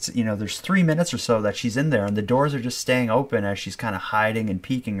myself, because it's, there's 3 minutes or so that she's in there and the doors are just staying open as she's kind of hiding and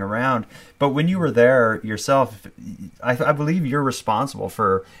peeking around. But when you were there yourself, I believe you're responsible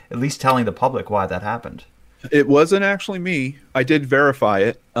for at least telling the public why that happened. It wasn't actually me. I did verify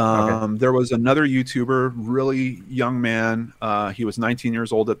it. There was another YouTuber, really young man. He was 19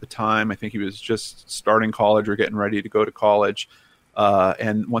 years old at the time. I think he was just starting college or getting ready to go to college.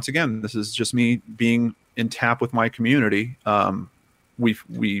 And once again, this is just me being in tap with my community.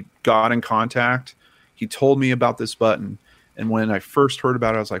 We got in contact. He told me about this button. And when I first heard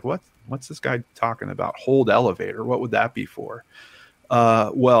about it, I was like, what's this guy talking about? Hold elevator. What would that be for?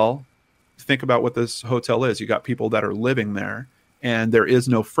 Well, think about what this hotel is. You got people that are living there, and there is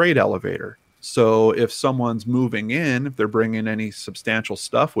no freight elevator. So if someone's moving in, if they're bringing any substantial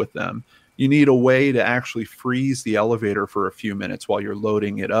stuff with them, you need a way to actually freeze the elevator for a few minutes while you're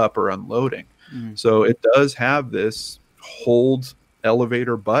loading it up or unloading. So it does have this hold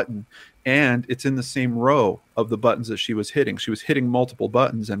elevator button, and it's in the same row of the buttons that she was hitting. She was hitting multiple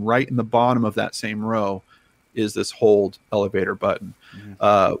buttons, and right in the bottom of that same row is this hold elevator button.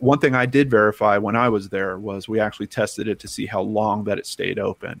 One thing I did verify when I was there was we actually tested it to see how long that it stayed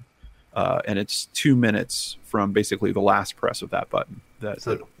open. and it's 2 minutes from basically the last press of that button that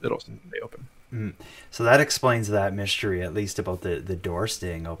it'll stay open. So that explains that mystery, at least about the door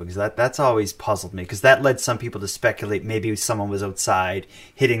staying open, because that's always puzzled me, because that led some people to speculate maybe someone was outside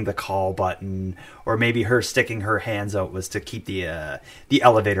hitting the call button, or maybe her sticking her hands out was to keep the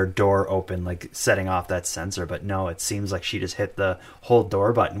elevator door open, like setting off that sensor. But no, it seems like she just hit the whole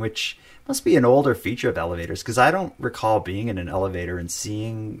door button, which must be an older feature of elevators, because I don't recall being in an elevator and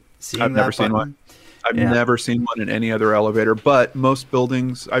seeing I've never seen one. I've never seen one in any other elevator, but most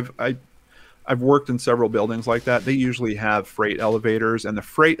buildings I've worked in several buildings like that. They usually have freight elevators, and the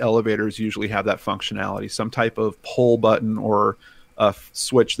freight elevators usually have that functionality, some type of pull button or a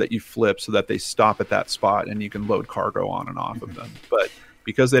switch that you flip so that they stop at that spot and you can load cargo on and off of them. But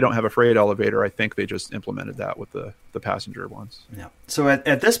because they don't have a freight elevator, I think they just implemented that with the passenger ones. Yeah. So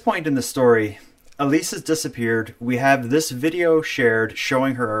at this point in the story, Elise has disappeared. We have this video shared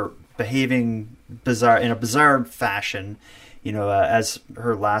showing her behaving in a bizarre fashion, as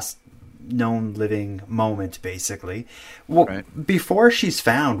her last known living moment, basically. Well, right. Before she's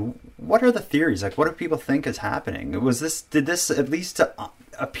found, what are the theories? Like, what do people think is happening? Did this at least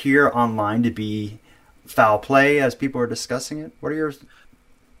appear online to be foul play as people are discussing it? What are your...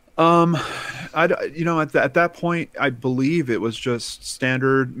 at that point, I believe it was just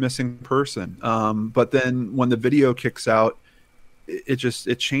standard missing person. But then when the video kicks out,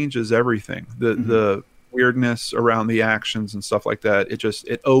 it changes everything. The weirdness around the actions and stuff like that.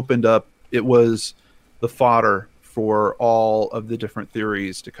 It opened up. It was the fodder for all of the different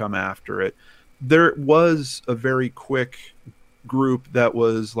theories to come after it. There was a very quick group that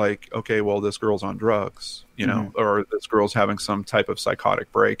was like, okay, well, this girl's on drugs, or this girl's having some type of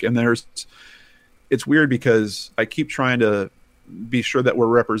psychotic break. And it's weird because I keep trying to be sure that we're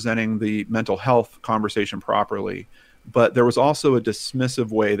representing the mental health conversation properly, but there was also a dismissive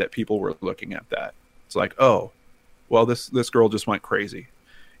way that people were looking at that. It's like, oh, well, this girl just went crazy.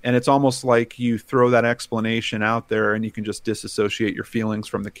 And it's almost like you throw that explanation out there and you can just disassociate your feelings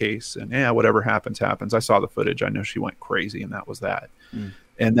from the case. And whatever happens, happens. I saw the footage. I know she went crazy, and that was that.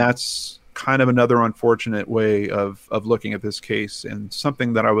 And that's kind of another unfortunate way of looking at this case, and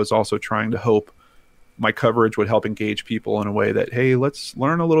something that I was also trying to hope my coverage would help engage people in a way that, hey, let's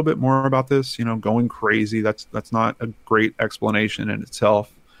learn a little bit more about this. Going crazy, that's not a great explanation in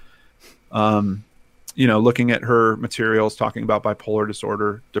itself. Looking at her materials, talking about bipolar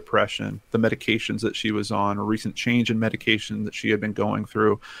disorder, depression, the medications that she was on, a recent change in medication that she had been going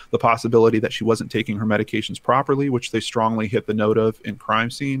through, the possibility that she wasn't taking her medications properly, which they strongly hit the note of in Crime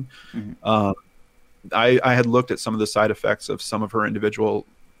Scene. I had looked at some of the side effects of some of her individual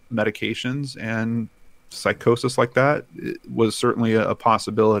medications, and psychosis like that was certainly a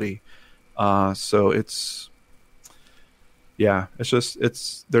possibility. So there's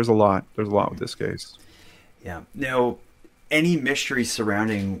a lot with this case. Yeah. Now, any mystery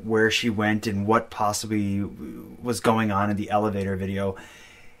surrounding where she went and what possibly was going on in the elevator video,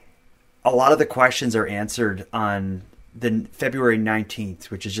 a lot of the questions are answered on the February 19th,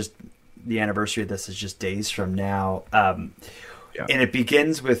 which is just the anniversary of this is just days from now. And it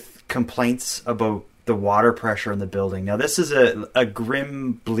begins with complaints about the water pressure in the building. Now, this is a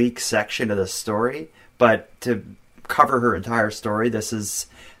grim, bleak section of the story, but to cover her entire story, this is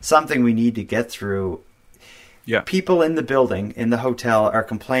something we need to get through. Yeah. People in the building, in the hotel, are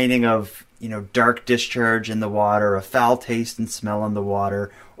complaining of, dark discharge in the water, a foul taste and smell in the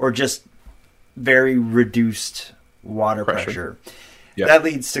water, or just very reduced water pressure. Yeah. That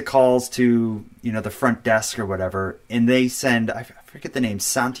leads to calls to, the front desk or whatever, and they send, I forget the name,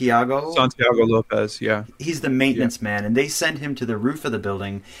 Santiago Lopez, yeah. He's the maintenance man, and they send him to the roof of the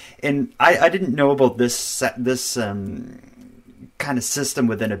building. And I didn't know about this kind of system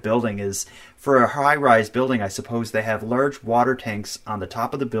within a building. Is for a high-rise building, I suppose they have large water tanks on the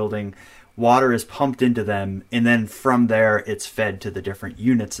top of the building. Water is pumped into them, and then from there it's fed to the different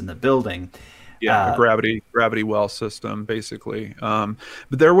units in the building. Yeah, a gravity well system, basically. But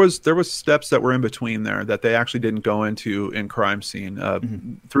there was steps that were in between there that they actually didn't go into in Crime Scene.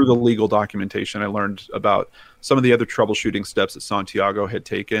 Through the legal documentation, I learned about some of the other troubleshooting steps that Santiago had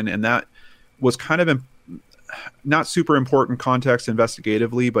taken, and that was kind of not super important context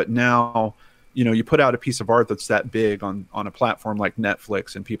investigatively, but now, you put out a piece of art that's that big on a platform like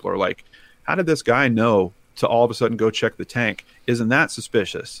Netflix, and people are like, how did this guy know to all of a sudden go check the tank? Isn't that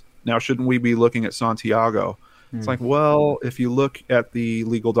suspicious? Now, shouldn't we be looking at Santiago? It's like, well, if you look at the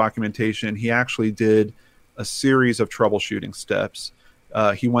legal documentation, he actually did a series of troubleshooting steps.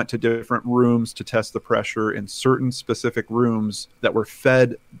 He went to different rooms to test the pressure in certain specific rooms that were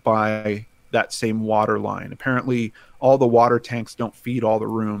fed by that same water line. Apparently, all the water tanks don't feed all the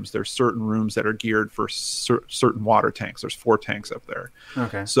rooms. There's certain rooms that are geared for certain water tanks. There's 4 tanks up there.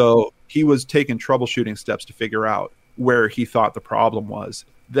 Okay. So he was taking troubleshooting steps to figure out where he thought the problem was,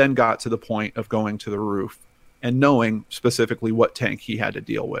 then got to the point of going to the roof and knowing specifically what tank he had to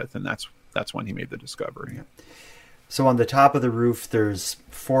deal with. And that's when he made the discovery. Yeah. So on the top of the roof, there's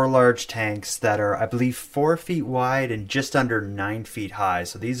 4 large tanks that are, I believe, 4 feet wide and just under 9 feet high.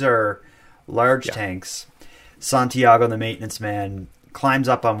 So these are large tanks. Santiago, the maintenance man, climbs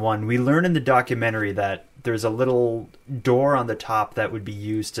up on one. We learn in the documentary that there's a little door on the top that would be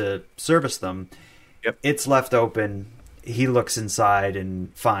used to service them. Yep. It's left open. He looks inside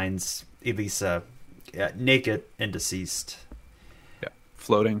and finds Elisa naked and deceased. Yeah,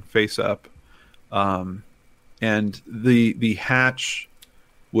 floating face up. And the hatch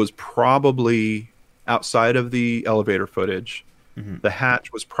was probably, outside of the elevator footage, the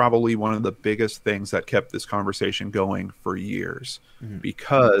hatch was probably one of the biggest things that kept this conversation going for years,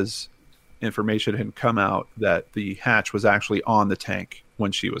 because information had come out that the hatch was actually on the tank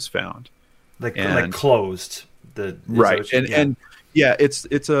when she was found. Like closed. Right. And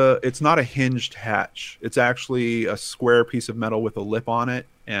it's not a hinged hatch. It's actually a square piece of metal with a lip on it,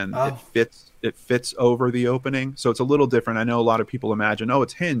 and it fits over the opening. So it's a little different. I know a lot of people imagine,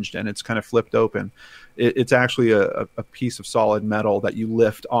 it's hinged and it's kind of flipped open. It's actually a piece of solid metal that you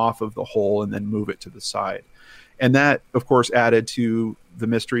lift off of the hole and then move it to the side. And that, of course, added to the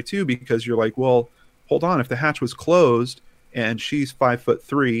mystery too, because you're like, well, hold on, if the hatch was closed and she's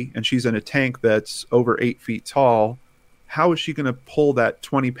 5'3" and she's in a tank that's over 8 feet tall, how is she going to pull that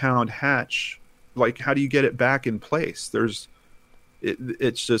 20-pound hatch? Like, how do you get it back in place?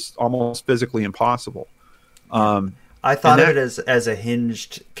 It's just almost physically impossible. I thought of it as a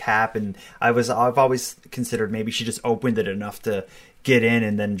hinged cap, and I've always considered maybe she just opened it enough to get in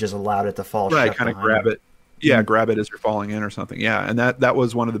and then just allowed it to fall shut. Right, kind of grab it. Yeah, grab it as you're falling in or something. Yeah, and that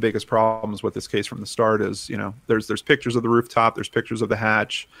was one of the biggest problems with this case from the start is, there's pictures of the rooftop, there's pictures of the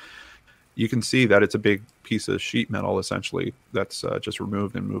hatch. You can see that it's a big piece of sheet metal, essentially, that's just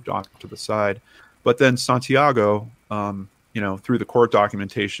removed and moved off to the side. But then Santiago, through the court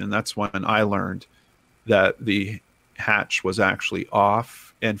documentation, that's when I learned that the hatch was actually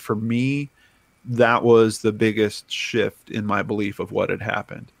off. And for me, that was the biggest shift in my belief of what had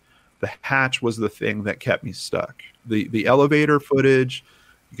happened. The hatch was the thing that kept me stuck. The elevator footage,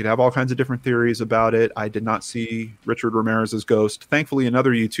 you could have all kinds of different theories about it. I did not see Richard Ramirez's ghost. Thankfully,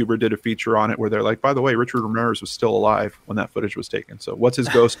 another YouTuber did a feature on it where they're like, by the way, Richard Ramirez was still alive when that footage was taken. So what's his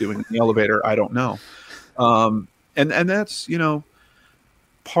ghost doing in the elevator? I don't know. And that's,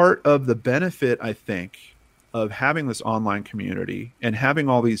 part of the benefit, I think, of having this online community and having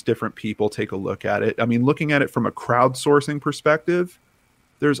all these different people take a look at it. I mean, looking at it from a crowdsourcing perspective,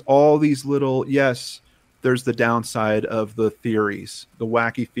 there's all these little, there's the downside of the theories, the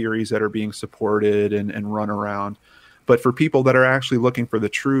wacky theories that are being supported and run around. But for people that are actually looking for the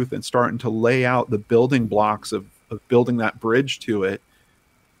truth and starting to lay out the building blocks of building that bridge to it,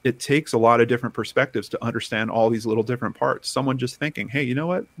 it takes a lot of different perspectives to understand all these little different parts. Someone just thinking, hey, you know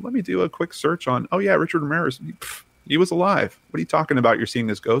what? Let me do a quick search on, Richard Ramirez, he was alive. What are you talking about? You're seeing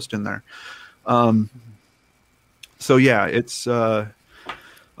this ghost in there. It's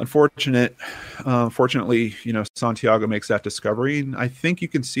unfortunate. Fortunately, Santiago makes that discovery, and I think you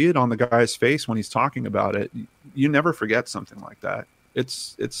can see it on the guy's face when he's talking about it. You never forget something like that.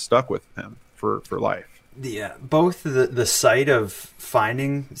 It's stuck with him for life. Yeah, both the sight of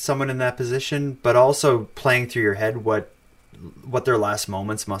finding someone in that position, but also playing through your head what their last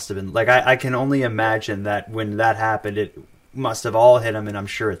moments must have been. Like, I can only imagine that when that happened, it must have all hit him, and I'm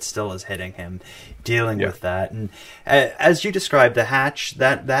sure it still is hitting him, dealing with that. And as you described, the hatch,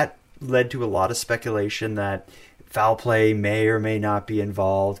 that led to a lot of speculation that foul play may or may not be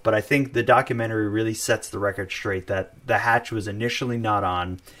involved. But I think the documentary really sets the record straight that the hatch was initially not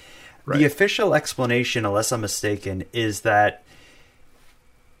on. Right. The official explanation, unless I'm mistaken, is that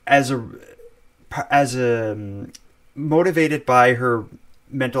as a motivated by her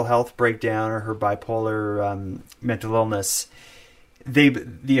mental health breakdown or her bipolar mental illness,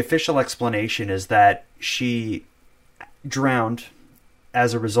 the official explanation is that she drowned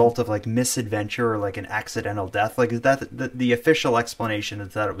as a result of like misadventure or like an accidental death. Like, is that the official explanation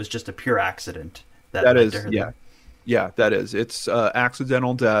is that it was just a pure accident that is, to her yeah. Yeah, that is. It's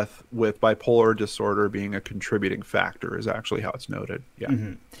accidental death with bipolar disorder being a contributing factor is actually how it's noted. Yeah.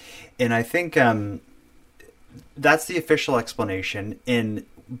 Mm-hmm. And I think that's the official explanation. And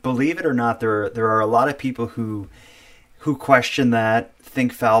believe it or not, there are a lot of people who question that,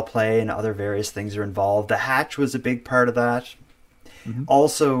 think foul play and other various things are involved. The hatch was a big part of that.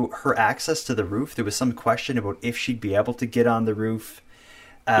 Also, her access to the roof. There was some question about if she'd be able to get on the roof.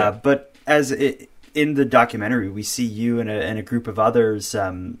 But in the documentary, we see you and a group of others.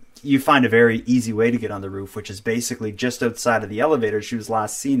 You find a very easy way to get on the roof, which is basically just outside of the elevator she was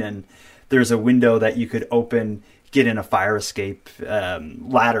last seen in. There's a window that you could open, get in a fire escape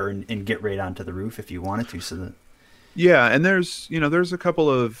ladder, and get right onto the roof if you wanted to. And there's a couple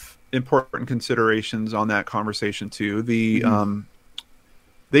of important considerations on that conversation too. They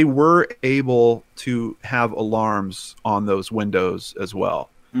were able to have alarms on those windows as well.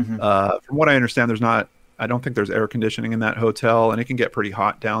 From what I understand, I don't think there's air conditioning in that hotel, and it can get pretty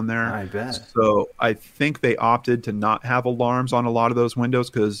hot down there. I bet. So I think they opted to not have alarms on a lot of those windows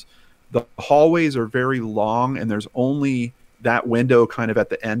because the hallways are very long, and there's only that window kind of at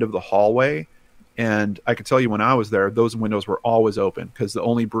the end of the hallway. And I can tell you when I was there, those windows were always open because the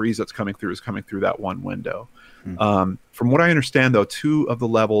only breeze that's coming through is coming through that one window. From what I understand, though, 2 of the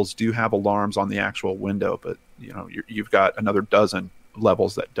levels do have alarms on the actual window, but you've got another dozen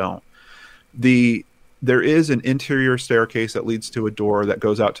levels that don't. There is an interior staircase that leads to a door that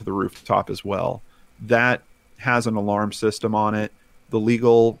goes out to the rooftop as well. That has an alarm system on it.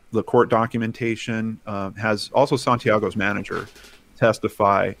 The court documentation has also Santiago's manager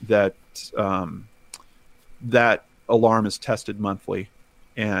testify that that alarm is tested monthly,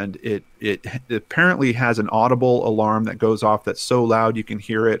 and it apparently has an audible alarm that goes off that's so loud you can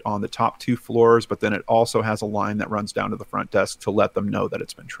hear it on the top 2 floors, but then it also has a line that runs down to the front desk to let them know that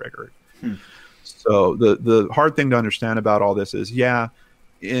it's been triggered. So the hard thing to understand about all this is,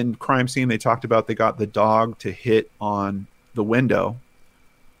 in crime scene they talked about they got the dog to hit on the window,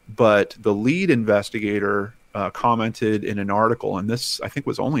 but the lead investigator commented in an article, and this I think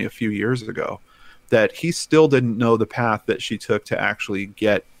was only a few years ago, that he still didn't know the path that she took to actually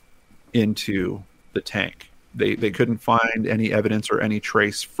get into the tank. They couldn't find any evidence or any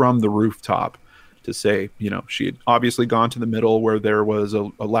trace from the rooftop to say, she had obviously gone to the middle where there was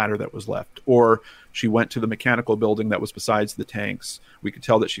a ladder that was left, or she went to the mechanical building that was besides the tanks. We could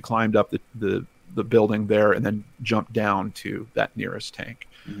tell that she climbed up the building there and then jumped down to that nearest tank.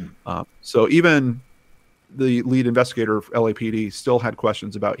 So even the lead investigator of LAPD still had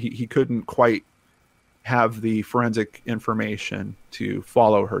questions about, he couldn't quite have the forensic information to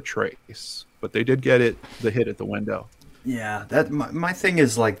follow her trace, but they did get the hit at the window. Yeah, my thing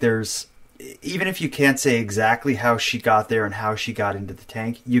is, like, there's, even if you can't say exactly how she got there and how she got into the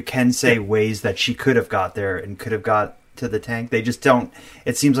tank, you can say ways that she could have got there and could have got to the tank. They just don't,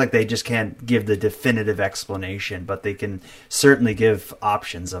 it seems like they just can't give the definitive explanation, but they can certainly give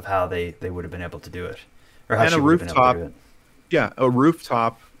options of how they would have been able to do it, or how and she a would have been able to do it. Yeah, a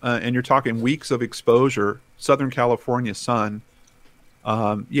rooftop, and you're talking weeks of exposure, Southern California sun.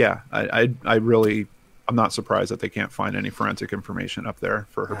 I'm not surprised that they can't find any forensic information up there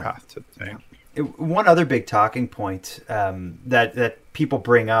for her path to the tank. One other big talking point that people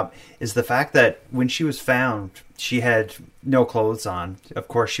bring up is the fact that when she was found, she had no clothes on. Of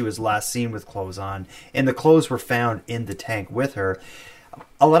course, she was last seen with clothes on, and the clothes were found in the tank with her.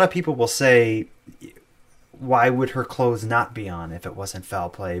 A lot of people will say, why would her clothes not be on if it wasn't foul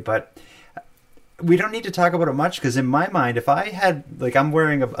play? But we don't need to talk about it much, because in my mind, if I had, like, I'm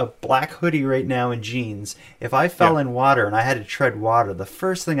wearing a black hoodie right now and jeans. If I fell in water and I had to tread water, the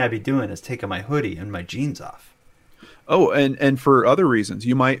first thing I'd be doing is taking my hoodie and my jeans off. Oh, and for other reasons,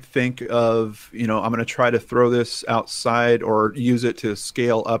 you might think of, I'm going to try to throw this outside or use it to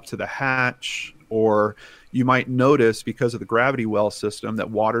scale up to the hatch, or you might notice, because of the gravity well system, that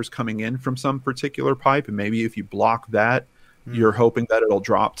water's coming in from some particular pipe, and maybe if you block that, you're hoping that it'll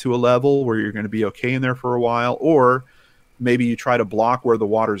drop to a level where you're going to be okay in there for a while. Or maybe you try to block where the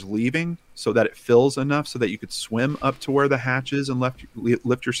water's leaving so that it fills enough so that you could swim up to where the hatch is and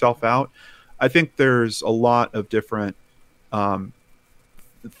lift yourself out. I think there's a lot of different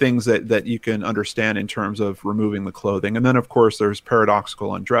things that you can understand in terms of removing the clothing. And then, of course, there's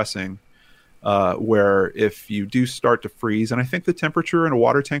paradoxical undressing, where if you do start to freeze, and I think the temperature in a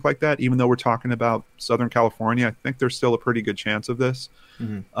water tank like that, even though we're talking about Southern California, I think there's still a pretty good chance of this.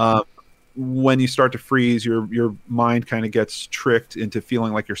 When you start to freeze, your mind kind of gets tricked into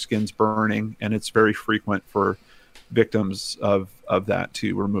feeling like your skin's burning, and it's very frequent for victims of that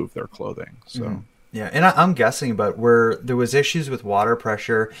to remove their clothing. So yeah, and I'm guessing, but where there was issues with water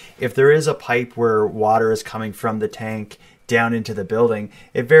pressure, if there is a pipe where water is coming from the tank down into the building,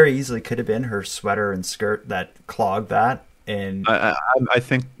 it very easily could have been her sweater and skirt that clogged that. And I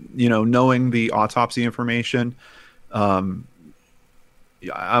think, knowing the autopsy information, I'm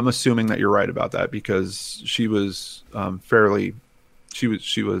assuming that you're right about that, because she was she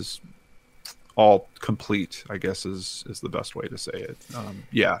was all complete, I guess is the best way to say it.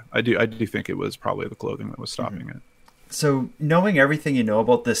 Yeah, I do think it was probably the clothing that was stopping it. So, knowing everything you know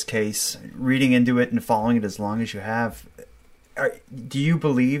about this case, reading into it and following it as long as you have, do you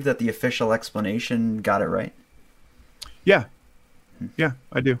believe that the official explanation got it right? Yeah,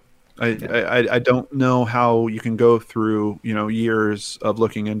 I do. I don't know how you can go through, years of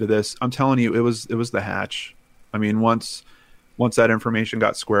looking into this. I'm telling you, it was the hatch. I mean, once that information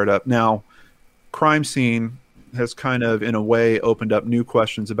got squared up. Now, crime scene has kind of, in a way, opened up new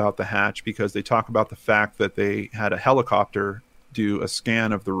questions about the hatch, because they talk about the fact that they had a helicopter do a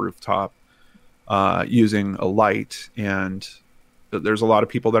scan of the rooftop using a light. And there's a lot of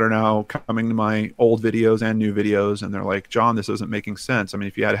people that are now coming to my old videos and new videos, and they're like, John, this isn't making sense. I mean,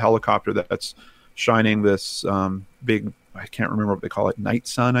 if you had a helicopter that's shining this big, I can't remember what they call it, night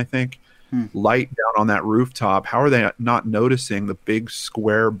sun, I think, light down on that rooftop, how are they not noticing the big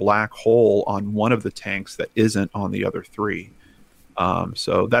square black hole on one of the tanks that isn't on the other three?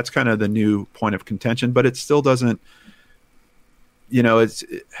 So that's kind of the new point of contention, but it still doesn't, it's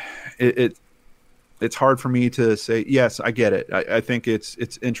hard for me to say, yes, I get it. I think it's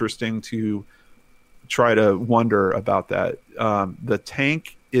interesting to try to wonder about that. The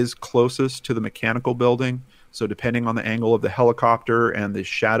tank is closest to the mechanical building. So depending on the angle of the helicopter and the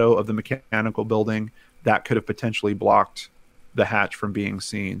shadow of the mechanical building, that could have potentially blocked the hatch from being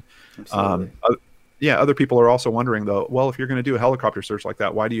seen. Other people are also wondering, though, well, if you're going to do a helicopter search like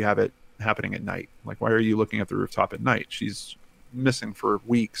that, why do you have it happening at night? Like, why are you looking at the rooftop at night? She's missing for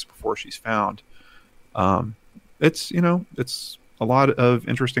weeks before she's found. It's a lot of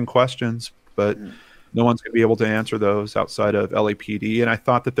interesting questions, but no one's going to be able to answer those outside of LAPD. And I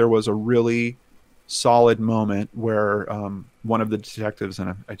thought that there was a really solid moment where one of the detectives,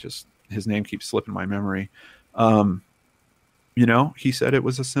 and his name keeps slipping my memory, he said it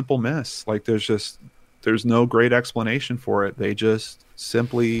was a simple miss. Like, there's no great explanation for it. They just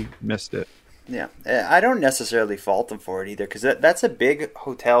simply missed it. Yeah, I don't necessarily fault them for it either, because that's a big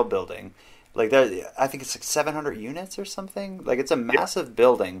hotel building. Like that, I think it's like 700 units or something. Like, it's a massive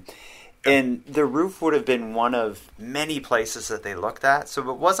building. And the roof would have been one of many places that they looked at. So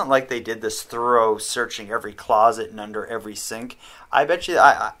it wasn't like they did this thorough searching every closet and under every sink. I bet you,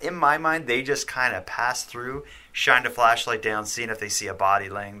 in my mind, they just kind of passed through, shined a flashlight down, seeing if they see a body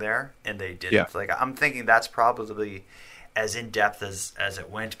laying there, and they didn't. Yeah. Like, I'm thinking that's probably as in-depth as it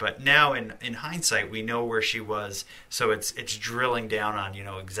went. But now in hindsight, we know where she was, so it's drilling down on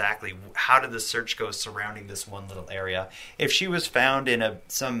exactly how did the search go surrounding this one little area. If she was found in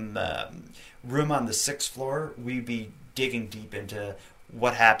some room on the 6th floor, we'd be digging deep into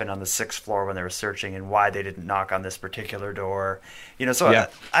what happened on the 6th floor when they were searching and why they didn't knock on this particular door. So yeah.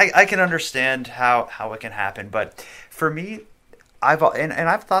 I can understand how it can happen, but for me, I've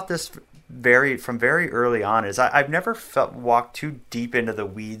thought this from very early on, is I've never walked too deep into the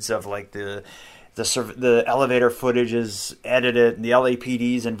weeds of like the elevator footage is edited and the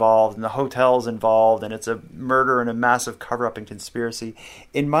LAPD's involved and the hotel's involved and it's a murder and a massive cover-up and conspiracy.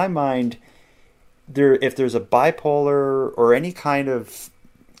 In my mind, if there's a bipolar or any kind of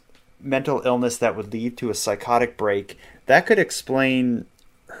mental illness that would lead to a psychotic break, that could explain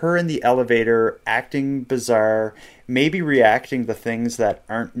her in the elevator acting bizarre, maybe reacting to things that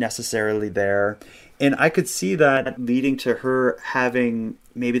aren't necessarily there. And I could see that leading to her having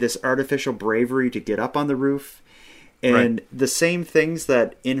maybe this artificial bravery to get up on the roof. And the same things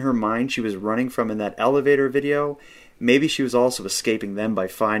that in her mind she was running from in that elevator video, maybe she was also escaping them by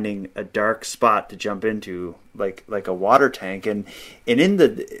finding a dark spot to jump into, like a water tank. And in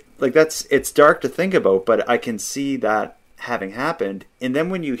the, like, it's dark to think about, but I can see that having happened. And then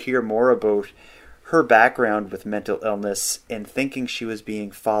when you hear more about her background with mental illness and thinking she was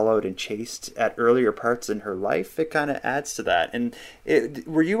being followed and chased at earlier parts in her life, it kind of adds to that. And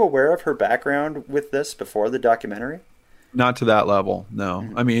were you aware of her background with this before the documentary? Not to that level, no.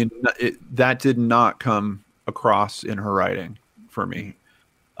 Mm-hmm. I mean, that did not come across in her writing for me.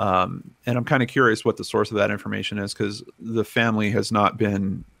 And I'm kind of curious what the source of that information is, because the family has not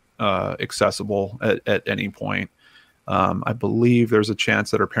been accessible at any point. I believe there's a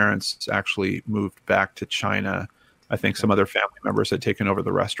chance that her parents actually moved back to China. I think some other family members had taken over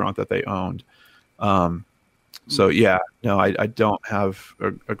the restaurant that they owned. So yeah, no, I don't have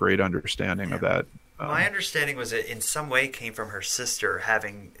a great understanding of that. My understanding was it in some way came from her sister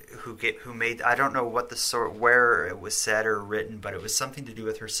who made, I don't know what where it was said or written, but it was something to do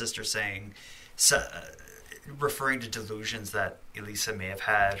with her sister saying, referring to delusions that Elisa may have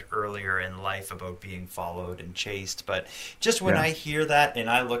had earlier in life about being followed and chased. But just when I hear that and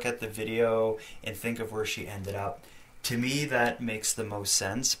I look at the video and think of where she ended up, to me that makes the most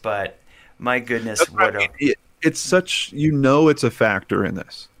sense. But My goodness, That's what what I mean. It's such, it's a factor in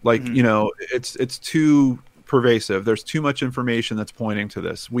this. Like, it's too pervasive. There's too much information that's pointing to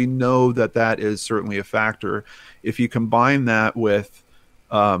this. We know that is certainly a factor. If you combine that with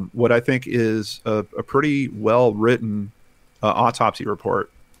what I think is a pretty well-written autopsy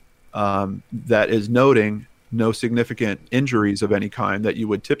report that is noting no significant injuries of any kind that you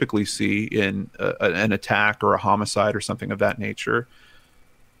would typically see in an attack or a homicide or something of that nature.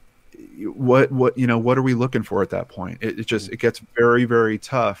 What are we looking for at that point? It gets very, very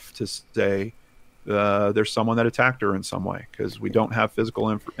tough to say there's someone that attacked her in some way, because we don't have physical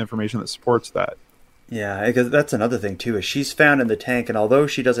information that supports that. Yeah, because that's another thing too, is she's found in the tank, and although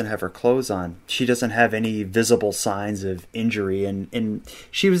she doesn't have her clothes on, she doesn't have any visible signs of injury, and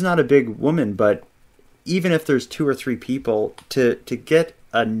she was not a big woman, but even if there's 2 or 3 people, to get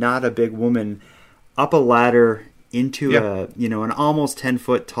not a big woman up a ladder into an almost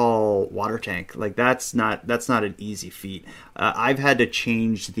 10-foot tall water tank, like that's not an easy feat. I've had to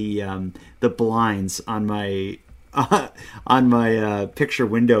change the blinds on my picture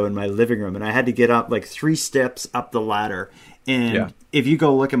window in my living room, and I had to get up like 3 steps up the ladder. And if you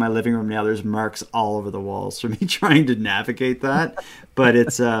go look at my living room now, there's marks all over the walls from me trying to navigate that. But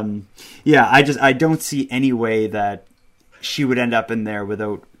it's I don't see any way that she would end up in there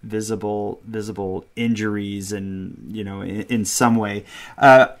without visible injuries, and in some way.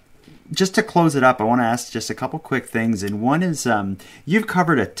 Just to close it up, I want to ask just a couple quick things. And one is, you've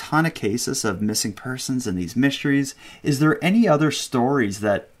covered a ton of cases of missing persons and these mysteries. Is there any other stories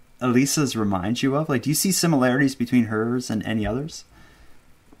that Elisa's reminds you of? Like, do you see similarities between hers and any others?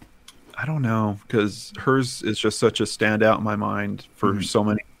 I don't know, because hers is just such a standout in my mind for so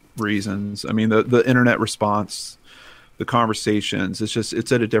many reasons. I mean, the internet response, the conversations,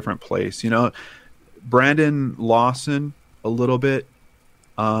 it's at a different place. Brandon Lawson, a little bit.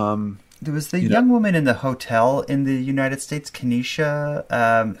 There was the young woman in the hotel in the United States,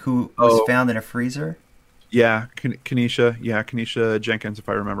 Kenesha, who was found in a freezer. Yeah, Kenesha Jenkins, if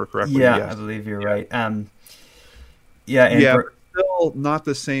I remember correctly. Yeah, yes. I believe you're right. Still not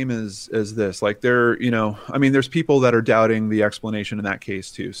the same as this. Like there's people that are doubting the explanation in that case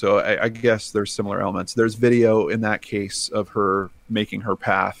too. So I guess there's similar elements. There's video in that case of her making her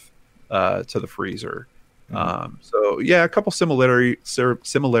path to the freezer. A couple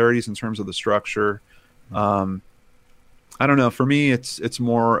similarities in terms of the structure. I don't know. For me, it's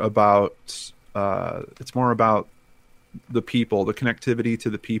more about the people, the connectivity to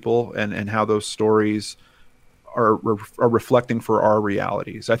the people, and how those stories are reflecting for our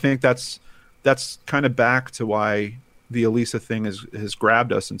realities. I think that's kind of back to why the Elisa thing has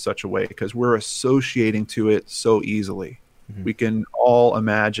grabbed us in such a way, because we're associating to it so easily. We can all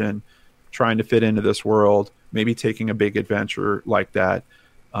imagine trying to fit into this world, maybe taking a big adventure like that,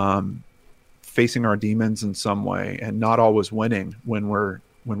 facing our demons in some way, and not always winning when we're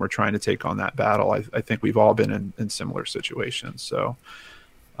trying to take on that battle. I think we've all been in similar situations. So,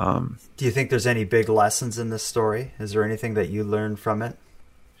 do you think there's any big lessons in this story? Is there anything that you learned from it?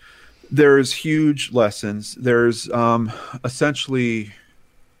 There's huge lessons. There's essentially,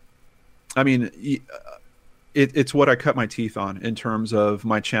 I mean, it's what I cut my teeth on in terms of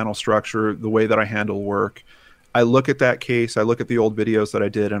my channel structure, the way that I handle work. I look at that case, I look at the old videos that I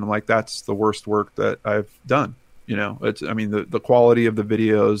did, and I'm like, that's the worst work that I've done. The quality of the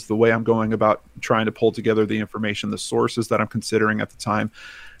videos, the way I'm going about trying to pull together the information, the sources that I'm considering at the time.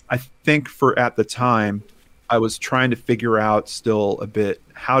 I think at the time, I was trying to figure out still a bit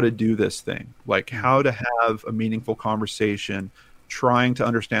how to do this thing, like how to have a meaningful conversation, trying to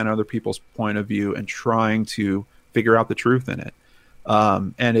understand other people's point of view and trying to figure out the truth in it.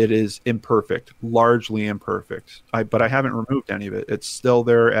 And it is imperfect, largely imperfect. But I haven't removed any of it. It's still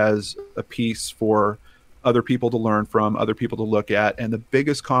there as a piece for other people to learn from, other people to look at. And the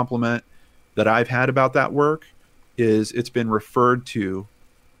biggest compliment that I've had about that work is it's been referred to,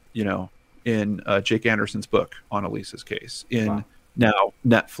 in Jake Anderson's book on Elisa's case, in now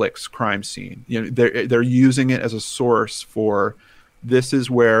Netflix Crime Scene. They're using it as a source for, this is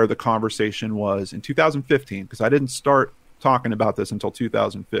where the conversation was in 2015, because I didn't start talking about this until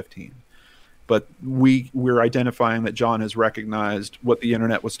 2015. But we're identifying that John has recognized what the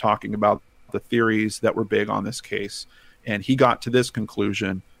internet was talking about, the theories that were big on this case, and he got to this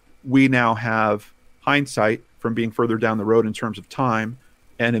conclusion. We now have hindsight from being further down the road in terms of time,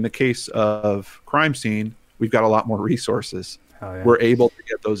 and in the case of Crime Scene, we've got a lot more resources. Oh, yeah. We're able to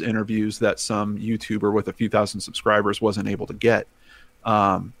get those interviews that some YouTuber with a few thousand subscribers wasn't able to get.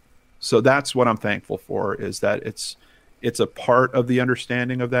 So that's what I'm thankful for, is that it's a part of the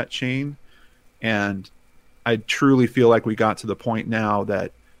understanding of that chain. And I truly feel like we got to the point now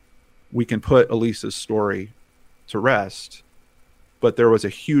that we can put Elisa's story to rest. But there was a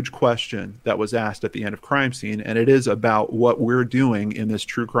huge question that was asked at the end of Crime Scene, and it is about what we're doing in this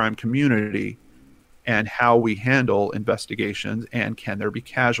true crime community and how we handle investigations, and can there be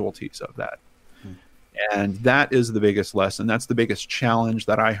casualties of that? And that is the biggest lesson. That's the biggest challenge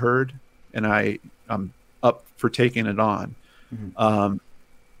that I heard, and I'm up for taking it on.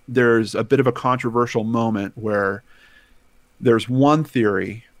 There's a bit of a controversial moment where there's one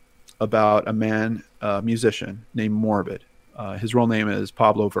theory about a man, a musician named Morbid. His real name is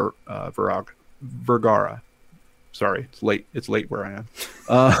Pablo Vergara. Sorry, it's late where I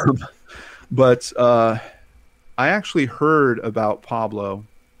am. But I actually heard about Pablo.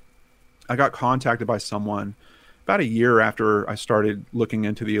 I got contacted by someone about a year after I started looking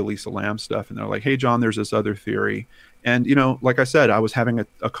into the Elisa Lam stuff, and they're like, "Hey, John, there's this other theory." And, you know, like I said, I was having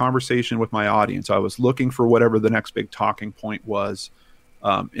a conversation with my audience. I was looking for whatever the next big talking point was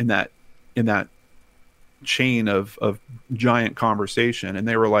in that chain of giant conversation. And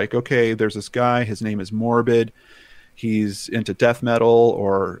they were like, okay, there's this guy, his name is Morbid. He's into death metal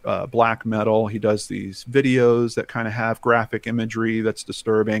or black metal. He does these videos that kind of have graphic imagery that's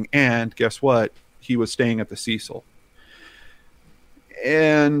disturbing. And guess what? He was staying at the Cecil.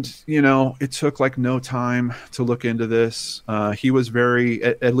 And, you know, it took like no time to look into this. He was very,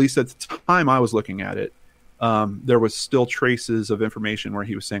 at least at the time I was looking at it, there was still traces of information where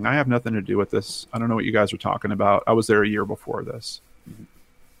he was saying, I have nothing to do with this. I don't know what you guys are talking about. I was there a year before this.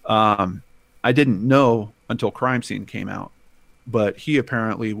 I didn't know until Crime Scene came out, but he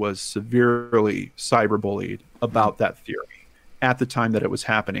apparently was severely cyberbullied about that theory at the time that it was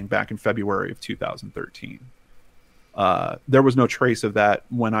happening back in February of 2013. There was no trace of that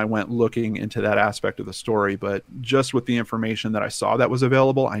when I went looking into that aspect of the story, but just with the information that I saw that was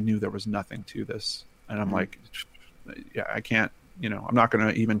available, I knew there was nothing to this. And I'm like, yeah, I can't, you know, I'm not going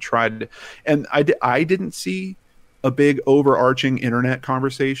to even try to. And I didn't see a big overarching internet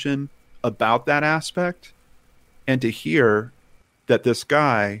conversation about that aspect. And to hear that this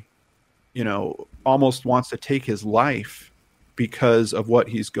guy, you know, almost wants to take his life because of what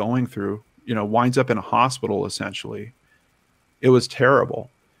he's going through, you know, winds up in a hospital, essentially. It was terrible.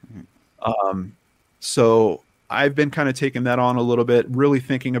 So I've been kind of taking that on a little bit, really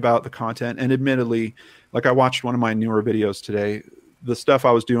thinking about the content. And admittedly, like I watched one of my newer videos today, the stuff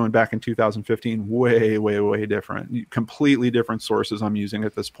I was doing back in 2015, way, way, way different, completely different sources I'm using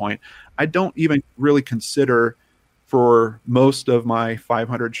at this point. I don't even really consider, for most of my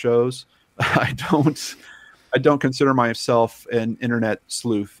 500 shows, I don't consider myself an internet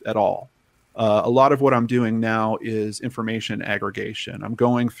sleuth at all. A lot of what I'm doing now is information aggregation. I'm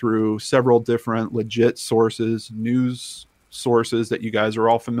going through several different legit sources, news sources that you guys are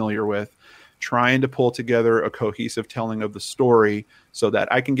all familiar with, trying to pull together a cohesive telling of the story so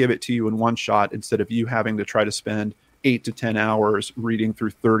that I can give it to you in one shot instead of you having to try to spend 8 to 10 hours reading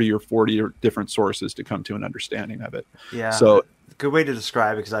through 30 or 40 different sources to come to an understanding of it. Yeah. So good way to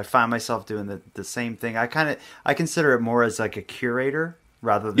describe it, because I find myself doing the same thing. I consider it more as like a curator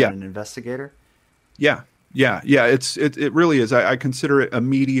rather than an investigator. Yeah. It really is. I consider it a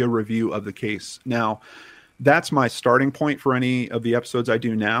media review of the case. Now, that's my starting point for any of the episodes I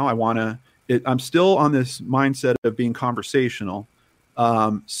do now. I'm still on this mindset of being conversational.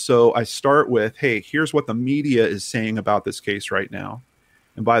 So I start with, hey, here's what the media is saying about this case right now.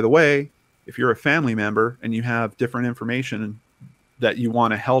 And by the way, if you're a family member and you have different information that you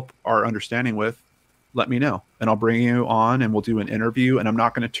want to help our understanding with, let me know and I'll bring you on and we'll do an interview. And I'm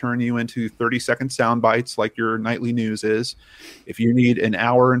not going to turn you into 30-second sound bites like your nightly news is. If you need an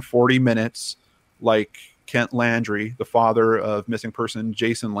hour and 40 minutes, like Kent Landry, the father of missing person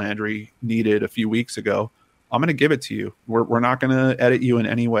Jason Landry, needed a few weeks ago, I'm going to give it to you. We're not going to edit you in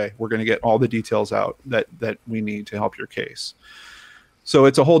any way. We're going to get all the details out that we need to help your case. So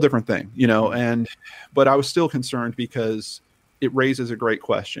it's a whole different thing, you know, but I was still concerned because it raises a great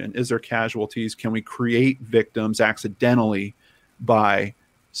question. Is there casualties? Can we create victims accidentally by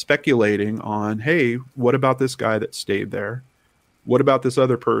speculating on, hey, what about this guy that stayed there? What about this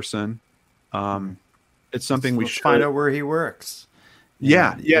other person? It's something we should find out where he works.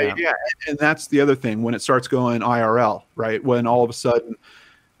 Yeah. And that's the other thing when it starts going IRL, right? When all of a sudden,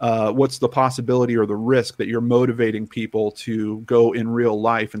 what's the possibility or the risk that you're motivating people to go in real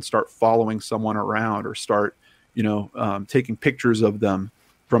life and start following someone around or start, you know, taking pictures of them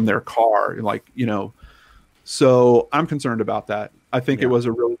from their car, like, you know, so I'm concerned about that. I think it was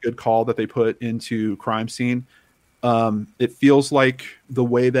a really good call that they put into Crime Scene. It feels like the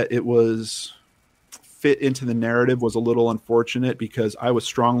way that it was fit into the narrative was a little unfortunate because I was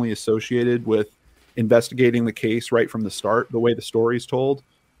strongly associated with investigating the case right from the start, the way the story is told.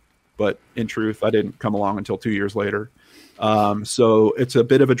 but in truth, I didn't come along until 2 years later. So it's a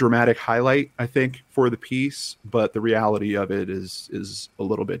bit of a dramatic highlight, I think, for the piece, but the reality of it is a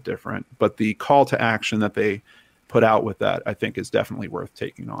little bit different. But the call to action that they put out with that, I think, is definitely worth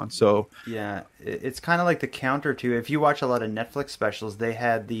taking on. So yeah, it's kind of like the counter to, if you watch a lot of Netflix specials, they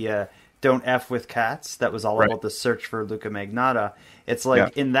had the Don't F with Cats. That was all about the search for Luca Magnotta. It's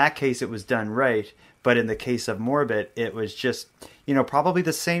like, in that case, it was done right. But in the case of Morbid, it was just, probably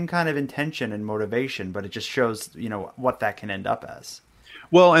the same kind of intention and motivation, but it just shows, what that can end up as.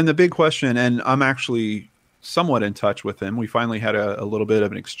 Well, and the big question, and I'm actually somewhat in touch with him. We finally had a little bit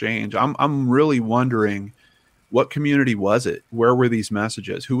of an exchange. I'm really wondering, what community was it? Where were these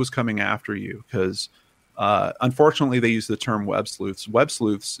messages? Who was coming after you? Because unfortunately, they use the term web sleuths. Web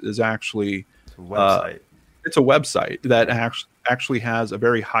sleuths is actually a website. It's a website that actually has a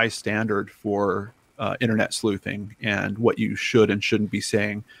very high standard for internet sleuthing and what you should and shouldn't be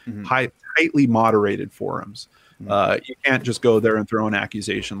saying. Tightly moderated forums. You can't just go there and throw an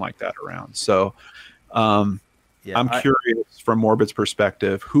accusation like that around. So I'm curious from Morbid's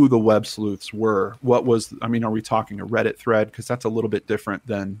perspective who the web sleuths were. Are we talking a Reddit thread? Because that's a little bit different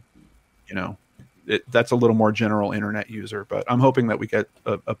than, that's a little more general internet user. But I'm hoping that we get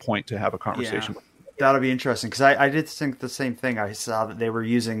a point to have a conversation. Yeah. That'll be interesting, because I did think the same thing. I saw that they were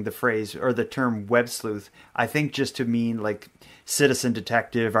using the phrase or the term web sleuth, I think just to mean like citizen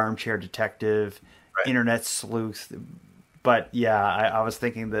detective, armchair detective, internet sleuth. But yeah, I was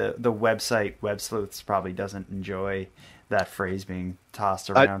thinking the website web sleuths probably doesn't enjoy that phrase being tossed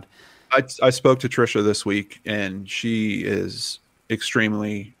around. I spoke to Trisha this week, and she is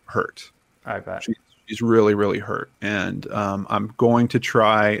extremely hurt. I bet. She's really, really hurt. And I'm going to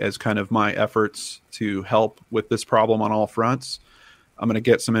try, as kind of my efforts to help with this problem on all fronts, I'm going to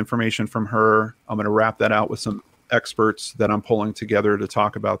get some information from her. I'm going to wrap that out with some experts that I'm pulling together to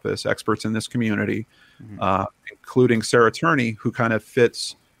talk about this, experts in this community, including Sarah Turney, who kind of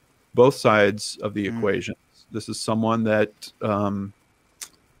fits both sides of the equation. This is someone that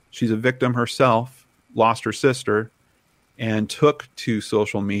she's a victim herself, lost her sister, and took to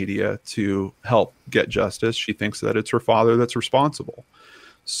social media to help get justice. She thinks that it's her father that's responsible.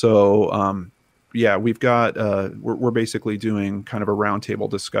 So, we've got, we're basically doing kind of a roundtable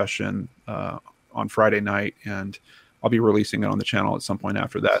discussion on Friday night, and I'll be releasing it on the channel at some point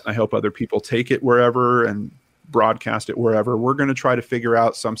after that. I hope other people take it wherever and broadcast it wherever. We're going to try to figure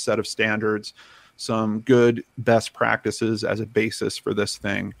out some set of standards, some good best practices as a basis for this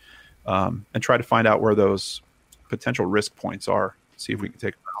thing, and try to find out where those potential risk points are. See if we can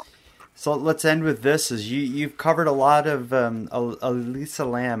take them out. So let's end with this. You've covered a lot of Elisa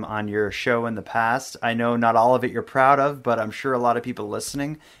Lam on your show in the past. I know not all of it you're proud of, but I'm sure a lot of people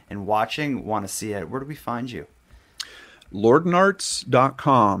listening and watching want to see it. Where do we find you?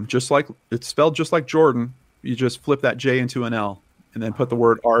 LordenArts.com. Just like it's spelled just like Jordan. You just flip that J into an L and then put the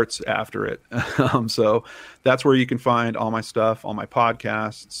word arts after it. So that's where you can find all my stuff, all my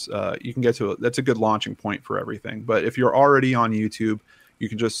podcasts. You can get to it. That's a good launching point for everything. But if you're already on YouTube, you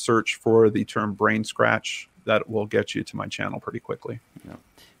can just search for the term Brain Scratch. That will get you to my channel pretty quickly. Yeah.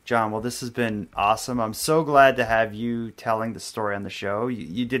 John, well, this has been awesome. I'm so glad to have you telling the story on the show.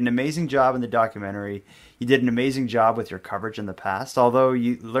 You did an amazing job in the documentary. You did an amazing job with your coverage in the past, although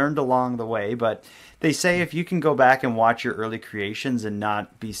you learned along the way. But they say if you can go back and watch your early creations and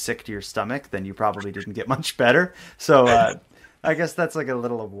not be sick to your stomach, then you probably didn't get much better. So I guess that's like a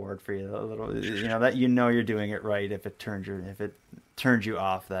little award for you, a little, that you're doing it right if it turned you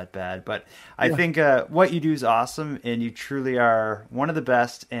off that bad. But I think what you do is awesome, and you truly are one of the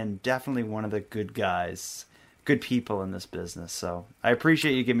best and definitely one of the good guys, good people in this business. So I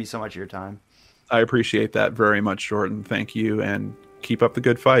appreciate you giving me so much of your time. I appreciate that very much, Jordan. Thank you, and keep up the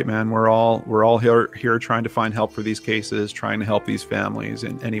good fight, man. We're all here trying to find help for these cases, trying to help these families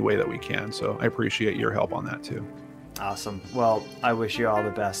in any way that we can. So I appreciate your help on that too. Awesome. Well, I wish you all the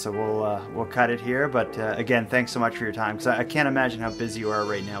best. So we'll cut it here. But again, thanks so much for your time, because I can't imagine how busy you are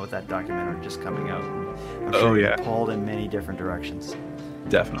right now with that documentary just coming out. I'm sure you're pulled in many different directions.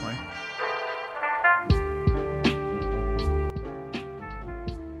 Definitely.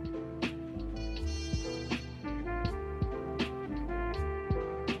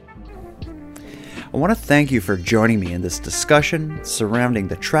 I want to thank you for joining me in this discussion surrounding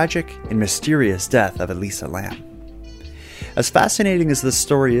the tragic and mysterious death of Elisa Lam. As fascinating as this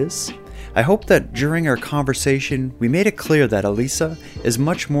story is, I hope that during our conversation we made it clear that Elisa is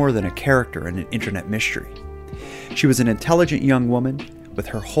much more than a character in an internet mystery. She was an intelligent young woman with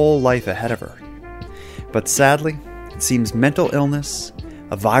her whole life ahead of her. But sadly, it seems mental illness,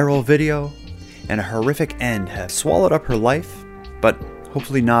 a viral video, and a horrific end have swallowed up her life, but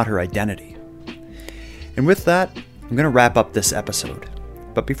hopefully not her identity. And with that, I'm going to wrap up this episode.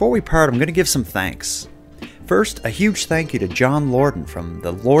 But before we part, I'm going to give some thanks. First, a huge thank you to John Lorden from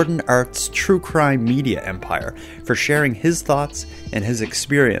the Lorden Arts True Crime Media Empire for sharing his thoughts and his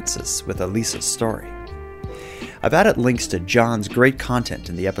experiences with Elisa's story. I've added links to John's great content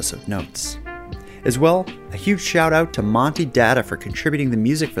in the episode notes. As well, a huge shout out to Monty Data for contributing the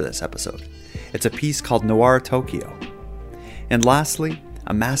music for this episode. It's a piece called Noir Tokyo. And lastly,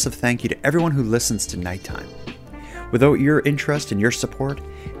 a massive thank you to everyone who listens to Nighttime. Without your interest and your support,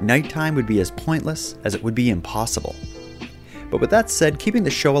 Nighttime would be as pointless as it would be impossible. But with that said, keeping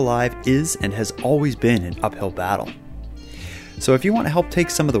the show alive is and has always been an uphill battle. So if you want to help take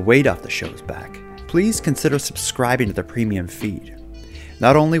some of the weight off the show's back, please consider subscribing to the premium feed.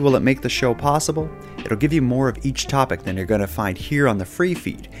 Not only will it make the show possible, it'll give you more of each topic than you're going to find here on the free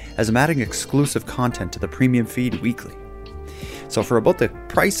feed, as I'm adding exclusive content to the premium feed weekly. So for about the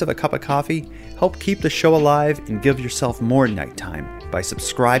price of a cup of coffee, help keep the show alive and give yourself more Nighttime by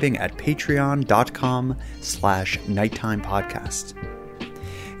subscribing at patreon.com/nighttimepodcast.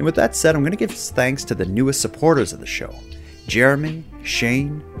 And with that said, I'm going to give thanks to the newest supporters of the show, Jeremy,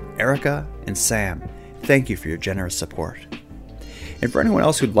 Shane, Erica, and Sam. Thank you for your generous support. And for anyone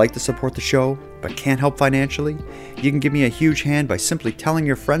else who'd like to support the show but can't help financially, you can give me a huge hand by simply telling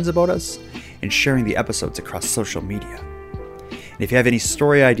your friends about us and sharing the episodes across social media. And if you have any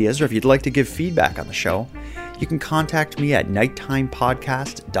story ideas or if you'd like to give feedback on the show, you can contact me at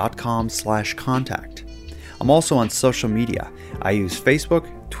nighttimepodcast.com/contact. I'm also on social media. I use Facebook,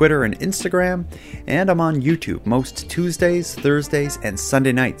 Twitter, and Instagram, and I'm on YouTube most Tuesdays, Thursdays, and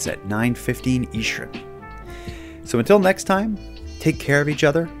Sunday nights at 9:15 Eastern. So until next time, take care of each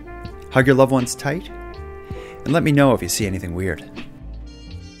other, hug your loved ones tight, and let me know if you see anything weird.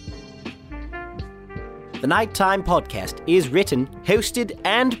 The Nighttime Podcast is written, hosted,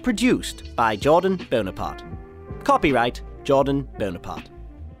 and produced by Jordan Bonaparte. Copyright Jordan Bonaparte.